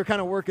 because we were kind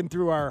of working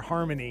through our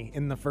harmony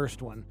in the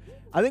first one.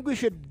 I think we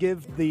should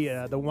give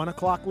the 1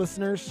 o'clock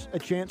listeners a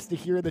chance to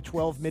hear the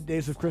 12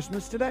 middays of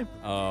Christmas today.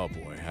 Oh,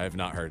 boy. I have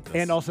not heard this.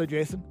 And also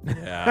Jason.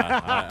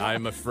 Yeah,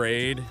 I'm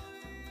afraid.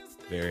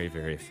 Very,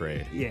 very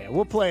afraid. Yeah,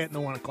 we'll play it in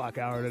the 1 o'clock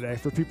hour today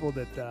for people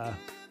that...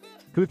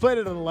 Because we played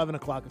it at 11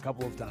 o'clock a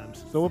couple of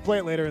times. So we'll play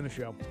it later in the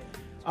show.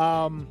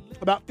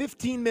 About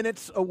 15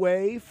 minutes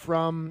away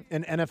from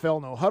an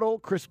NFL No Huddle.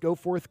 Chris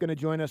Goforth going to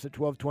join us at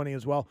 12:20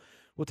 as well.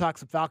 We'll talk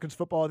some Falcons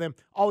football with him.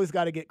 Always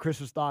got to get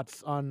Chris's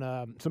thoughts on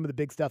some of the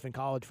big stuff in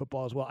college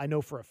football as well. I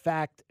know for a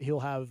fact he'll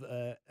have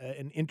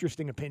an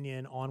interesting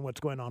opinion on what's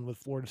going on with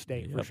Florida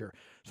State for sure.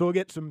 So we'll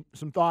get some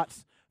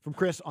thoughts from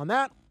Chris on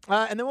that.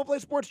 And then we'll play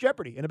Sports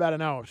Jeopardy in about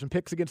an hour. Some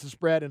picks against the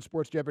spread and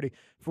Sports Jeopardy.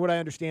 For what I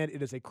understand,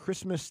 it is a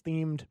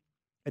Christmas-themed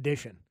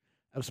edition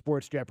of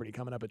Sports Jeopardy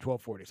coming up at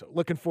 12:40. So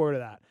looking forward to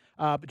that.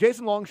 But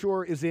Jason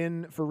Longshore is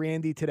in for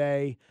Randy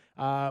today,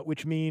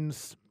 which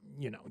means,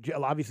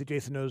 obviously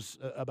Jason knows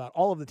about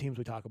all of the teams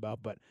we talk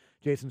about, but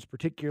Jason's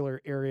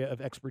particular area of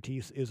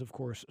expertise is, of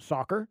course,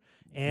 soccer.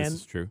 And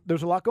this is true.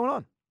 There's a lot going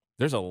on.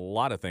 There's a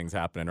lot of things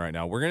happening right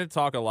now. We're going to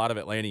talk a lot of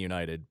Atlanta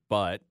United,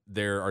 but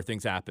there are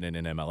things happening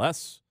in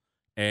MLS.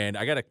 And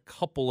I got a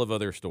couple of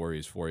other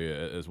stories for you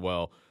as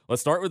well. Let's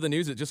start with the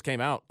news that just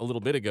came out a little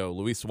bit ago.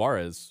 Luis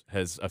Suarez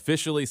has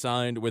officially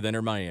signed with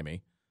Inter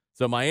Miami.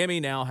 So Miami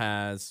now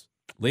has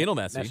Lionel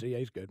Messi. Yeah,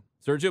 he's good.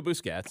 Sergio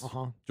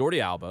Busquets,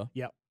 Jordi Alba,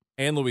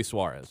 and Luis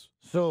Suarez.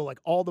 So, like,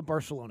 all the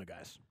Barcelona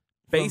guys.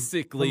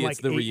 Basically, from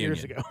it's the 8 reunion.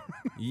 years ago.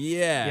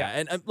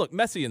 Yeah. And look,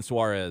 Messi and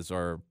Suarez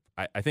are,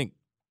 I think,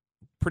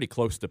 pretty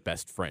close to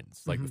best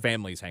friends. Like,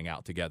 families hang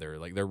out together.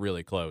 Like, they're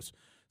really close.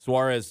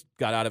 Suarez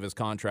got out of his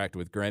contract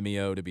with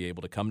Gremio to be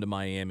able to come to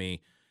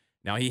Miami.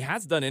 Now, he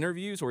has done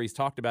interviews where he's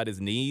talked about his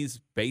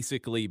knees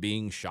basically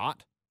being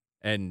shot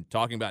and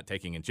talking about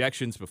taking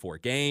injections before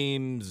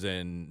games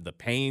and the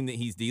pain that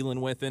he's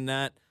dealing with in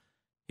that.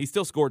 He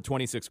still scored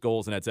 26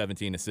 goals and had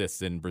 17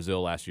 assists in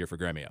Brazil last year for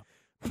Gremio.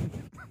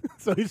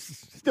 So he's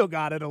still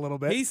got it a little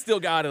bit. He's still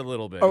got it a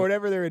little bit. Or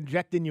whatever they're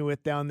injecting you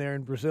with down there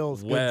in Brazil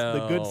is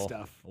the good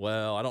stuff.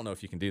 Well, I don't know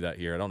if you can do that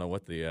here. I don't know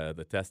what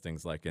the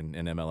testing's like in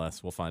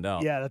MLS. We'll find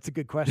out. Yeah, that's a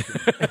good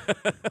question.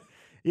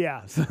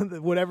 Yeah, so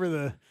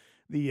whatever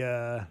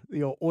the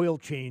old oil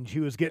change he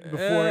was getting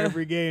before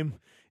every game,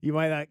 you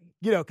might not,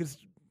 because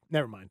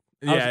never mind.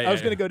 I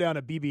was going to go down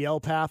a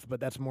BBL path, but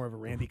that's more of a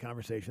Randy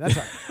conversation. That's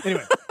all right.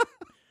 Anyway.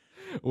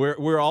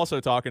 We're also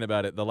talking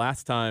about it. The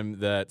last time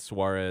that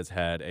Suarez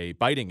had a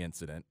biting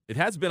incident, it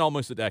has been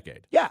almost a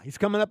decade. Yeah, he's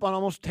coming up on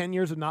almost 10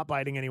 years of not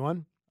biting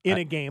anyone in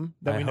a game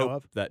that we know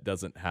of. That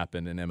doesn't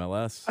happen in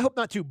MLS. I hope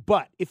not too,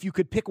 but if you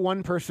could pick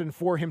one person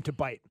for him to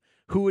bite,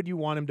 who would you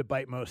want him to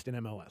bite most in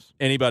MLS?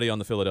 Anybody on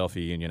the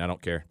Philadelphia Union. I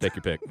don't care. Take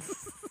your pick.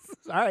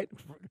 All right.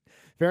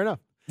 Fair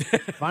enough.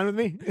 Fine with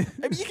me.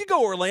 I mean, you could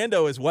go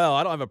Orlando as well.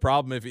 I don't have a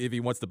problem if he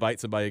wants to bite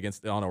somebody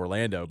on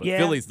Orlando, but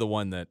Philly's the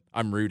one that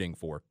I'm rooting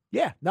for.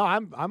 Yeah, no,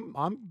 I'm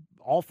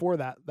all for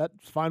that. That's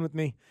fine with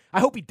me. I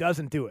hope he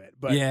doesn't do it,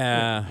 but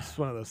it's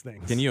one of those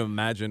things. Can you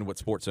imagine what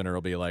SportsCenter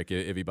will be like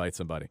if he bites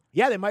somebody?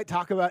 Yeah, they might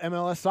talk about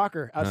MLS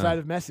soccer outside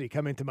of Messi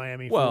coming to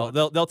Miami. Well,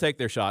 they'll take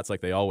their shots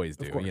like they always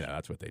do.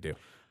 That's what they do.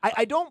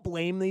 I don't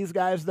blame these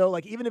guys though.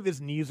 Like, even if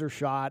his knees are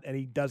shot and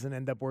he doesn't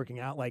end up working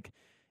out, like,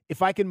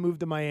 if I can move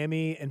to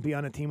Miami and be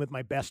on a team with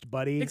my best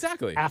buddy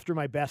after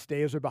my best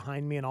days are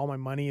behind me and all my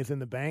money is in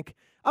the bank,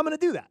 I'm going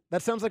to do that.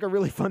 That sounds like a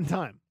really fun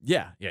time.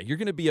 Yeah, you're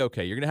going to be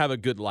okay. You're going to have a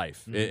good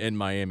life in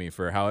Miami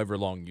for however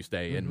long you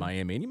stay in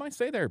Miami. And you might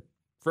stay there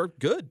for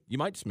good. You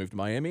might just move to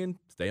Miami and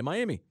stay in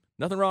Miami.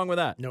 Nothing wrong with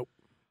that. Nope.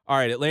 All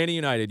right, Atlanta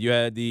United, you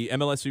had the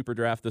MLS Super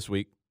Draft this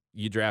week.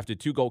 You drafted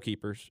 2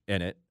 goalkeepers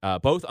in it,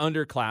 both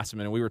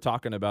underclassmen. And we were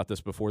talking about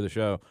this before the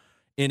show.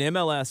 In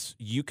MLS,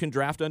 you can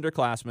draft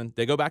underclassmen.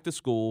 They go back to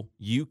school.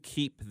 You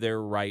keep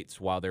their rights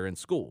while they're in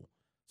school.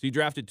 So you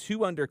drafted 2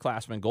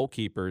 underclassmen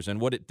goalkeepers,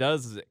 and what it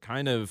does is it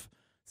kind of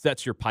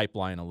sets your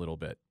pipeline a little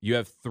bit. You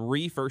have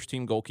 3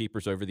 first-team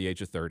goalkeepers over the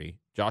age of 30.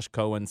 Josh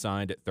Cohen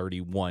signed at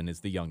 31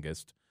 is the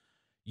youngest.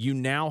 You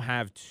now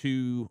have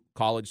 2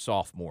 college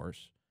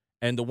sophomores.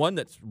 And the one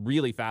that's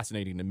really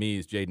fascinating to me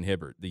is Jaden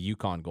Hibbert, the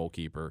UConn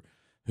goalkeeper,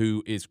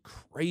 who is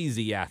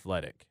crazy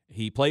athletic.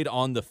 He played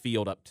on the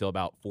field up till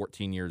about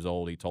 14 years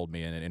old, he told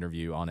me in an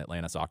interview on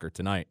Atlanta Soccer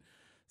Tonight.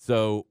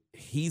 So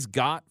he's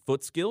got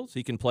foot skills.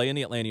 He can play in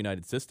the Atlanta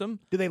United system.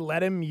 Do they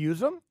let him use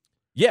them?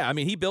 Yeah, I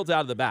mean, he builds out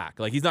of the back.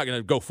 Like, he's not going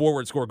to go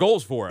forward, score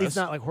goals for us. He's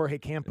not like Jorge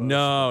Campos.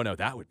 No,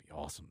 that would be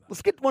awesome, though.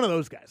 Let's get one of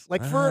those guys.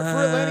 Like, for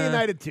Atlanta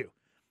United, too.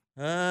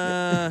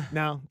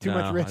 No, too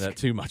much risk.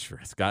 Too much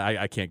risk.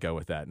 I can't go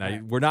with that. Now,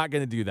 we're not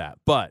going to do that.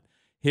 But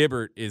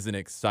Hibbert is an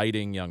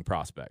exciting young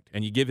prospect,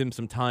 and you give him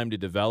some time to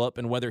develop,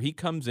 and whether he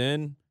comes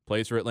in,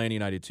 plays for Atlanta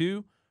United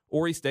 2,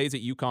 or he stays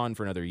at UConn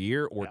for another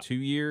year or 2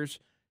 years,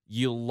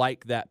 you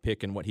like that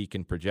pick and what he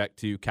can project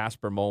to.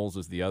 Casper Moles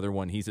is the other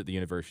one. He's at the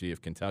University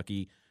of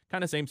Kentucky.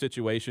 Kind of same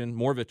situation,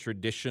 more of a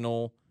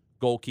traditional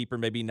goalkeeper,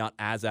 maybe not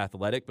as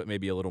athletic, but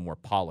maybe a little more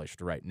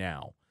polished right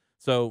now.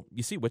 So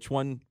you see which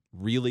one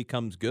really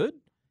comes good,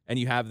 and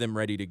you have them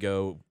ready to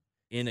go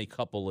in a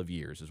couple of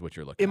years is what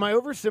you're looking at. Am I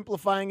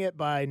oversimplifying it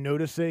by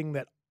noticing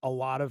that a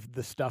lot of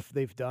the stuff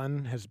they've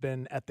done has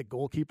been at the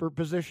goalkeeper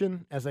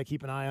position as I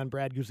keep an eye on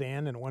Brad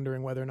Guzan and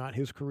wondering whether or not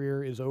his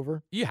career is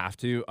over? You have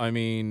to. I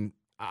mean,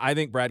 I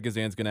think Brad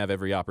Guzan's going to have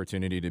every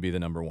opportunity to be the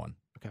number one.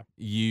 Okay.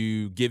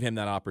 You give him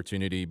that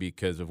opportunity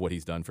because of what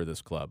he's done for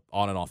this club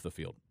on and off the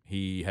field.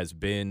 He has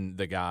been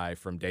the guy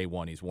from day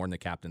one. He's worn the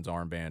captain's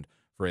armband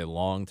for a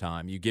long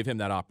time. You give him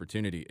that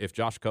opportunity. If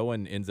Josh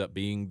Cohen ends up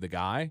being the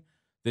guy,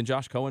 then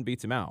Josh Cohen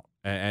beats him out.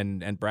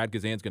 And Brad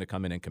Guzan's going to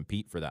come in and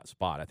compete for that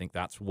spot. I think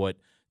that's what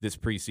this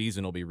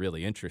preseason will be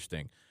really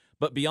interesting.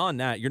 But beyond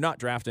that, you're not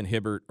drafting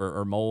Hibbert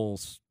or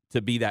Moles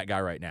to be that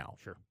guy right now.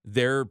 Sure.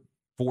 They're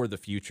for the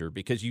future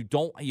because you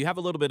have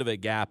a little bit of a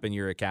gap in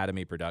your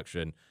academy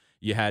production.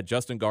 You had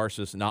Justin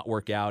Garces not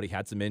work out. He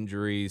had some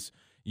injuries.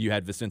 You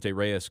had Vicente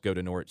Reyes go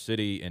to Norwich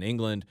City in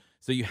England.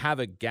 So you have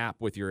a gap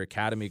with your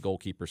academy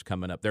goalkeepers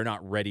coming up. They're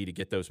not ready to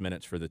get those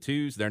minutes for the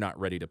twos. They're not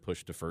ready to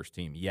push to first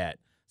team yet.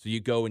 So you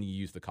go and you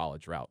use the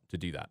college route to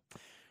do that.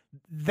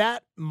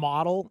 That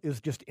model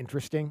is just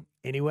interesting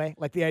anyway.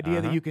 Like the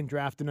idea that you can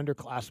draft an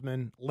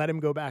underclassman, let him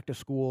go back to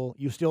school,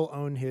 you still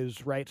own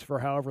his rights for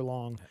however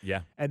long.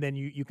 Yeah. And then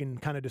you can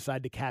kind of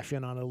decide to cash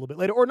in on it a little bit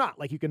later or not.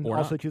 Like you can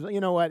also choose,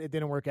 you know what, it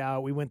didn't work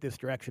out. We went this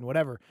direction,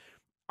 whatever.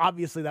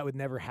 Obviously, that would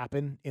never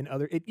happen in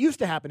other. It used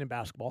to happen in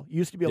basketball. You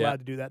used to be allowed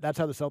to do that. That's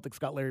how the Celtics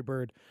got Larry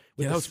Bird.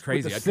 With that was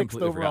crazy. With the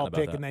 6th overall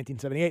pick in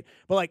 1978.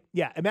 But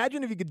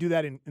imagine if you could do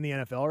that in the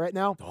NFL right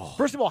now. Oh.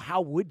 First of all, how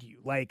would you?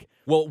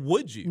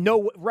 Would you?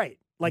 No, right.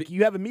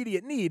 You have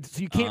immediate needs,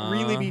 so you can't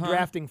really be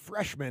drafting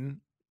freshmen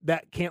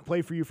that can't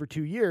play for you for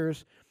 2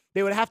 years.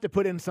 They would have to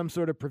put in some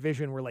sort of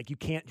provision where you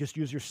can't just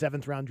use your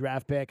 7th round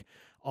draft pick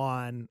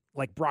on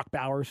Brock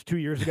Bowers 2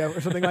 years ago or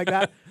something like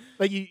that.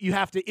 You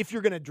have to, if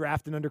you're going to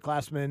draft an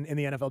underclassman in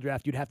the NFL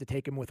draft, you'd have to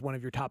take him with one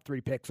of your top 3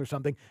 picks or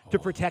something to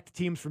protect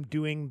teams from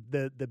doing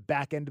the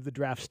back end of the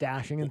draft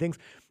stashing and things.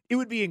 It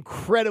would be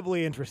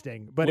incredibly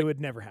interesting, but it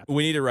would never happen.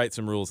 We need to write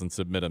some rules and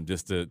submit them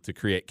just to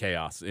create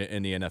chaos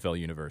in the NFL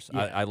universe.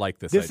 Yeah. I like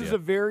this idea. This is a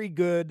very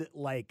good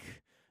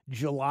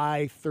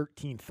July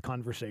 13th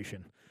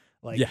conversation.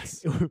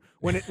 Yes.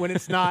 when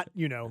it's not,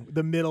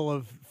 the middle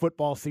of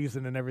football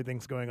season and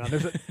everything's going on.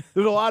 There's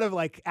a lot of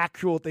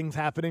actual things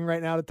happening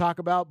right now to talk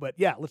about, but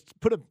yeah,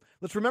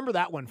 let's remember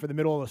that one for the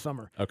middle of the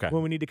summer. Okay.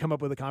 When we need to come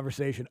up with a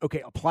conversation.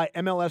 Okay, apply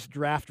MLS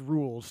draft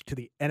rules to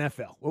the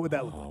NFL. What would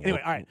that look like?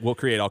 Anyway, all right. We'll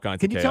create all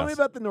kinds of chaos. Can you tell me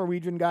about the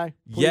Norwegian guy,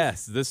 please?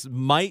 Yes, this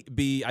might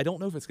be, I don't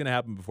know if it's going to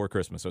happen before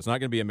Christmas, so it's not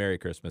going to be a Merry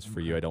Christmas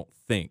for you, I don't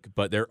think,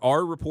 but there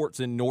are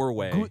reports in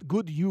Norway.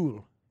 Good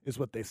Yule is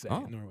what they say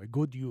in Norway.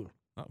 Good Yule.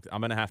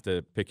 I'm going to have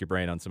to pick your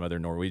brain on some other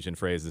Norwegian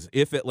phrases.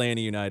 If Atlanta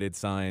United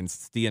signs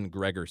Stian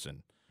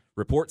Gregersen,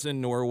 reports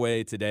in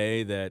Norway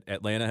today that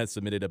Atlanta has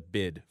submitted a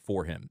bid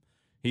for him.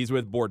 He's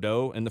with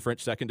Bordeaux in the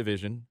French second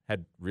division,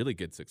 had really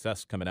good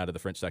success coming out of the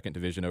French second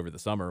division over the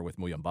summer with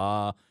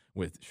Muyamba,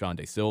 with Sean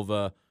De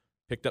Silva,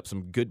 picked up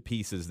some good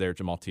pieces there,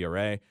 Jamal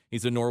Tiare.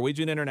 He's a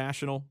Norwegian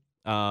international.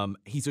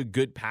 He's a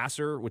good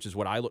passer, which is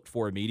what I looked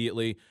for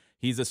immediately.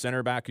 He's a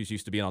center back who's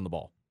used to being on the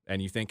ball.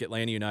 And you think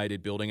Atlanta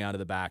United building out of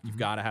the back, you've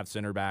got to have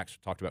center backs,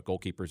 talked about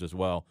goalkeepers as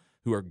well,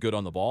 who are good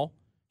on the ball.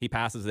 He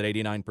passes at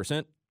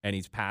 89%, and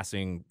he's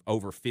passing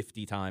over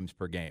 50 times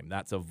per game.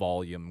 That's a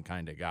volume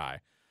kind of guy.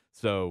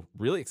 So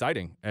really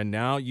exciting. And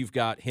now you've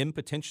got him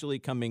potentially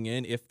coming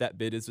in if that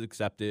bid is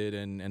accepted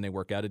and they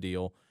work out a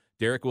deal.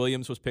 Derek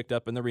Williams was picked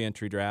up in the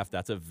reentry draft.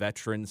 That's a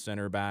veteran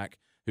center back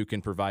who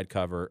can provide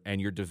cover,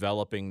 and you're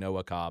developing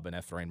Noah Cobb and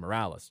Efrain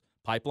Morales.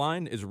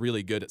 Pipeline is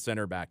really good at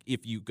center back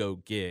if you go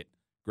get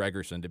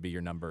Gregersen to be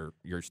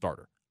your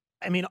starter.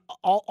 I mean,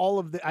 all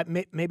of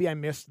the maybe I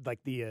missed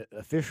the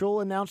official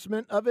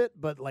announcement of it,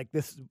 but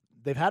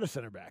they've had a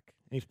center back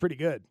and he's pretty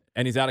good.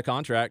 And he's out of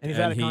contract,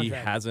 and he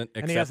hasn't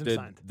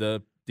accepted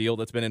the deal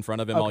that's been in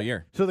front of him all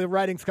year. So the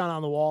writing's kind of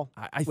on the wall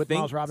I with think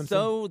Miles Robinson?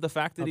 So the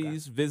fact that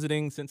he's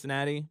visiting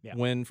Cincinnati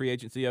when free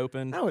agency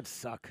opened. That would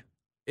suck.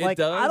 It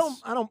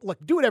does. I don't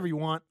look, do whatever you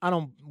want. I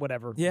don't,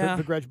 whatever. Yeah.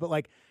 Begrudge. But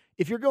like,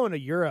 if you're going to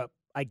Europe,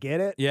 I get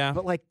it. Yeah.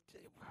 But like,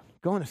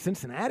 going to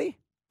Cincinnati?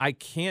 I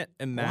can't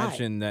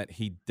imagine that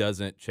he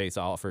doesn't chase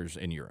offers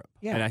in Europe.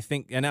 Yeah.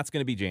 And that's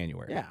going to be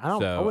January. Yeah. I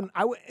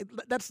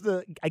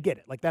get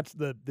it. Like, that's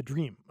the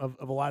dream of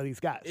a lot of these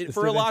guys.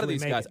 For a lot of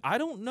these guys. I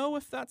don't know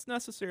if that's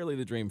necessarily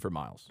the dream for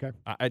Miles. Okay.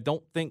 I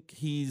don't think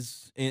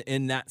he's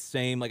in that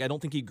same, like, I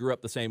don't think he grew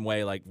up the same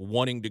way, like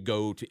wanting to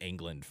go to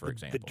England, for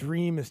example. The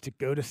dream is to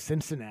go to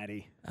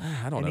Cincinnati.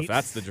 I don't know if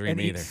that's the dream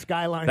either.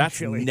 Skyline That's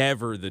chili.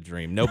 Never the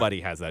dream. Nobody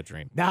has that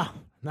dream. No,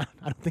 I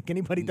don't think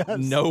anybody does.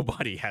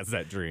 Nobody has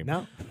that dream.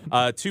 No.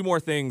 Two more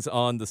things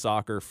on the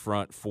soccer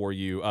front for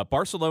you.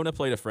 Barcelona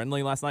played a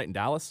friendly last night in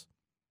Dallas.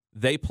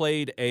 They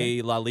played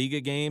a La Liga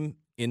game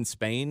in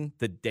Spain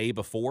the day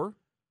before.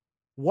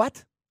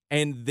 What?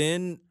 And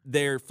then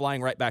they're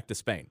flying right back to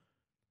Spain.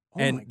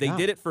 And they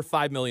did it for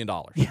 $5 million.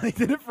 Yeah, they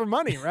did it for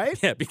money, right?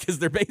 Yeah, because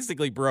they're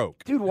basically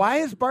broke. Dude, why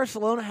is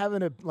Barcelona having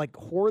to like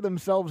whore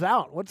themselves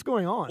out? What's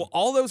going on? Well,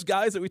 all those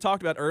guys that we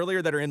talked about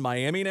earlier that are in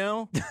Miami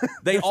now,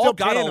 they all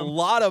got a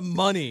lot of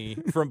money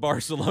from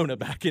Barcelona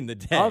back in the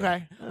day.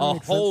 Okay. A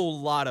whole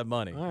lot of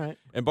money. All right.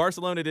 And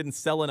Barcelona didn't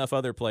sell enough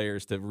other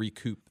players to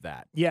recoup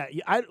that. Yeah,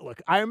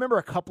 I remember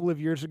a couple of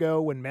years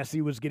ago when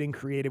Messi was getting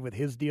creative with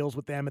his deals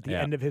with them at the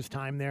end of his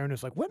time there, and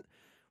it's like,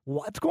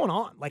 what's going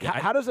on? Like,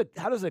 how does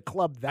a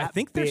club that I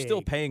think they're big,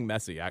 still paying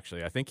Messi,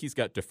 actually. I think he's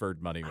got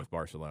deferred money with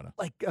Barcelona.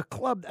 Like a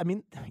club, I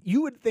mean,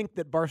 you would think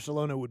that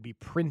Barcelona would be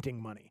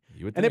printing money.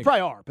 You would and think. they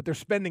probably are, but they're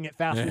spending it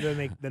faster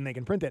than they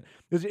can print it.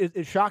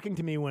 It's shocking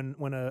to me when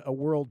a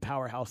world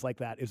powerhouse like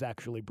that is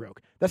actually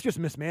broke. That's just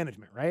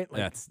mismanagement, right?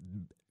 Like, that's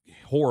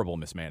horrible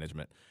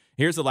mismanagement.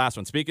 Here's the last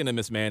one. Speaking of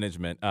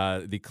mismanagement,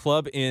 the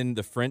club in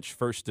the French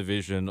First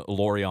Division,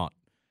 Lorient,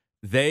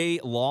 they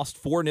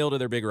lost 4-0 to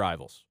their big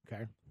rivals.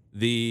 Okay.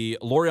 The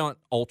Lorient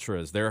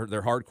Ultras, they're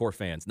hardcore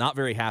fans, not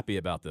very happy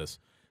about this.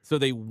 So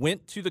they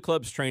went to the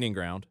club's training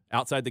ground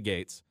outside the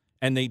gates,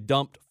 and they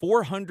dumped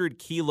 400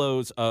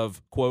 kilos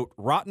of, quote,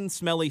 rotten,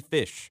 smelly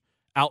fish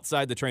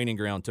outside the training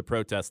ground to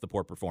protest the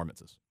poor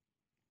performances.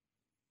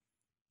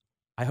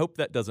 I hope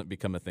that doesn't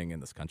become a thing in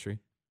this country.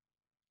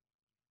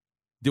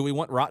 Do we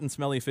want rotten,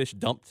 smelly fish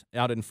dumped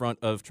out in front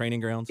of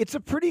training grounds? It's a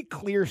pretty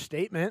clear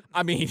statement.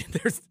 I mean,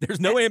 there's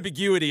no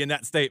ambiguity in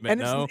that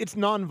statement, and it's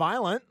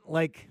nonviolent,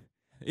 like...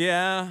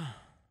 Yeah,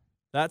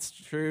 that's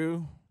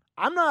true.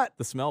 The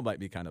smell might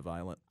be kind of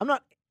violent. I'm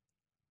not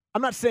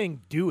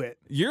saying do it.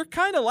 You're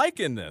kind of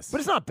liking this.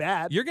 But it's not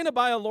bad. You're going to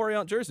buy a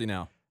Lorient jersey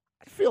now.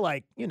 I feel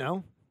like,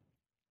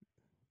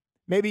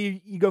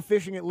 maybe you go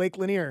fishing at Lake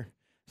Lanier.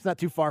 It's not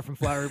too far from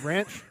Flowery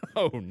Branch.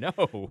 Oh,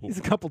 no. Use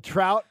a couple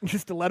trout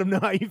just to let them know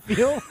how you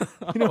feel.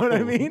 You know what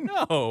I mean?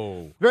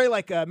 No. Very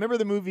like, remember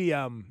the movie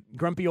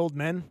Grumpy Old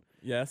Men?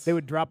 Yes. They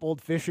would drop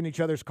old fish in each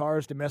other's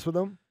cars to mess with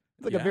them.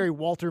 It's like a very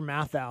Walter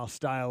Matthau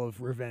style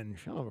of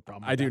revenge. I don't have a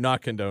problem with I do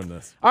not condone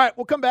this. All right,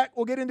 we'll come back.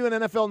 We'll get into an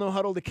NFL No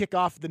Huddle to kick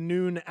off the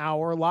noon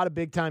hour. A lot of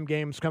big-time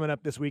games coming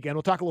up this weekend.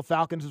 We'll talk a little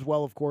Falcons as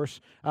well, of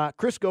course.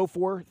 Chris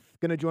Goforth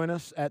going to join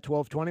us at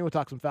 12:20. We'll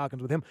talk some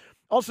Falcons with him.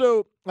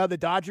 Also, the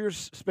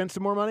Dodgers spent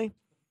some more money.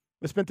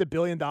 They spent $1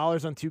 billion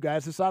on 2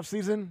 guys this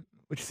offseason,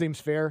 which seems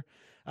fair.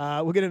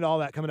 We'll get into all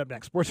that coming up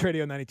next. Sports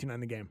Radio 92.9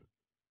 The Game.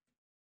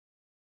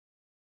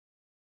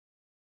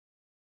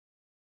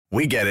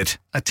 We get it.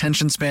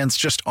 Attention spans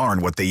just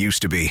aren't what they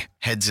used to be.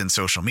 Heads in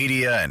social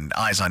media and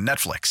eyes on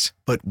Netflix.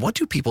 But what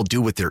do people do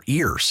with their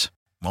ears?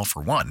 Well,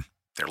 for one,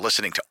 they're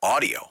listening to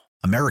audio.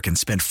 Americans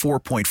spend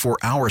 4.4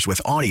 hours with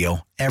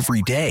audio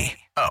every day.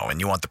 Oh, and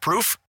you want the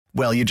proof?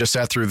 Well, you just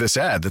sat through this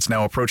ad that's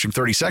now approaching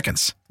 30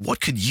 seconds. What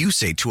could you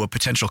say to a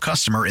potential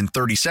customer in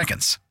 30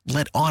 seconds?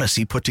 Let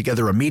Odyssey put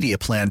together a media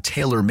plan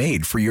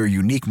tailor-made for your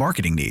unique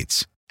marketing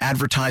needs.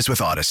 Advertise with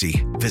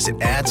Odyssey.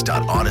 Visit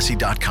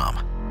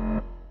ads.odyssey.com.